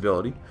 15%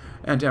 stability,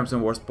 and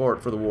 10% war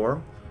support for the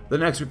war. The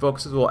next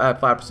refocuses will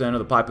add 5% of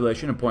the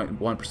population and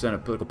 0.1%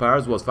 of political power,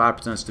 as well as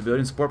 5% stability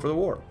and support for the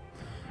war.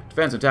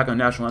 Defense and attack on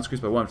national lands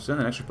increased by 1%, the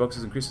next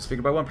refocuses increases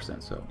figure by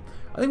 1%. So,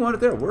 I think we want it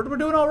there. We're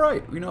doing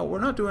alright. You know, we're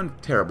not doing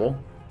terrible.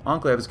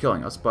 Enclave is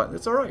killing us, but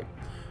it's alright.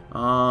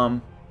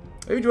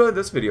 If you enjoyed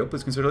this video,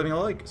 please consider leaving a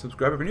like,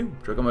 subscribe if you're new,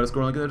 check out my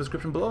Discord link in the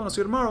description below, and I'll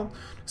see you tomorrow.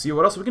 See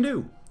what else we can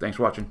do. Thanks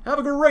for watching. Have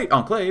a great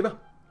Enclave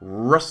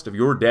rest of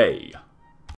your day.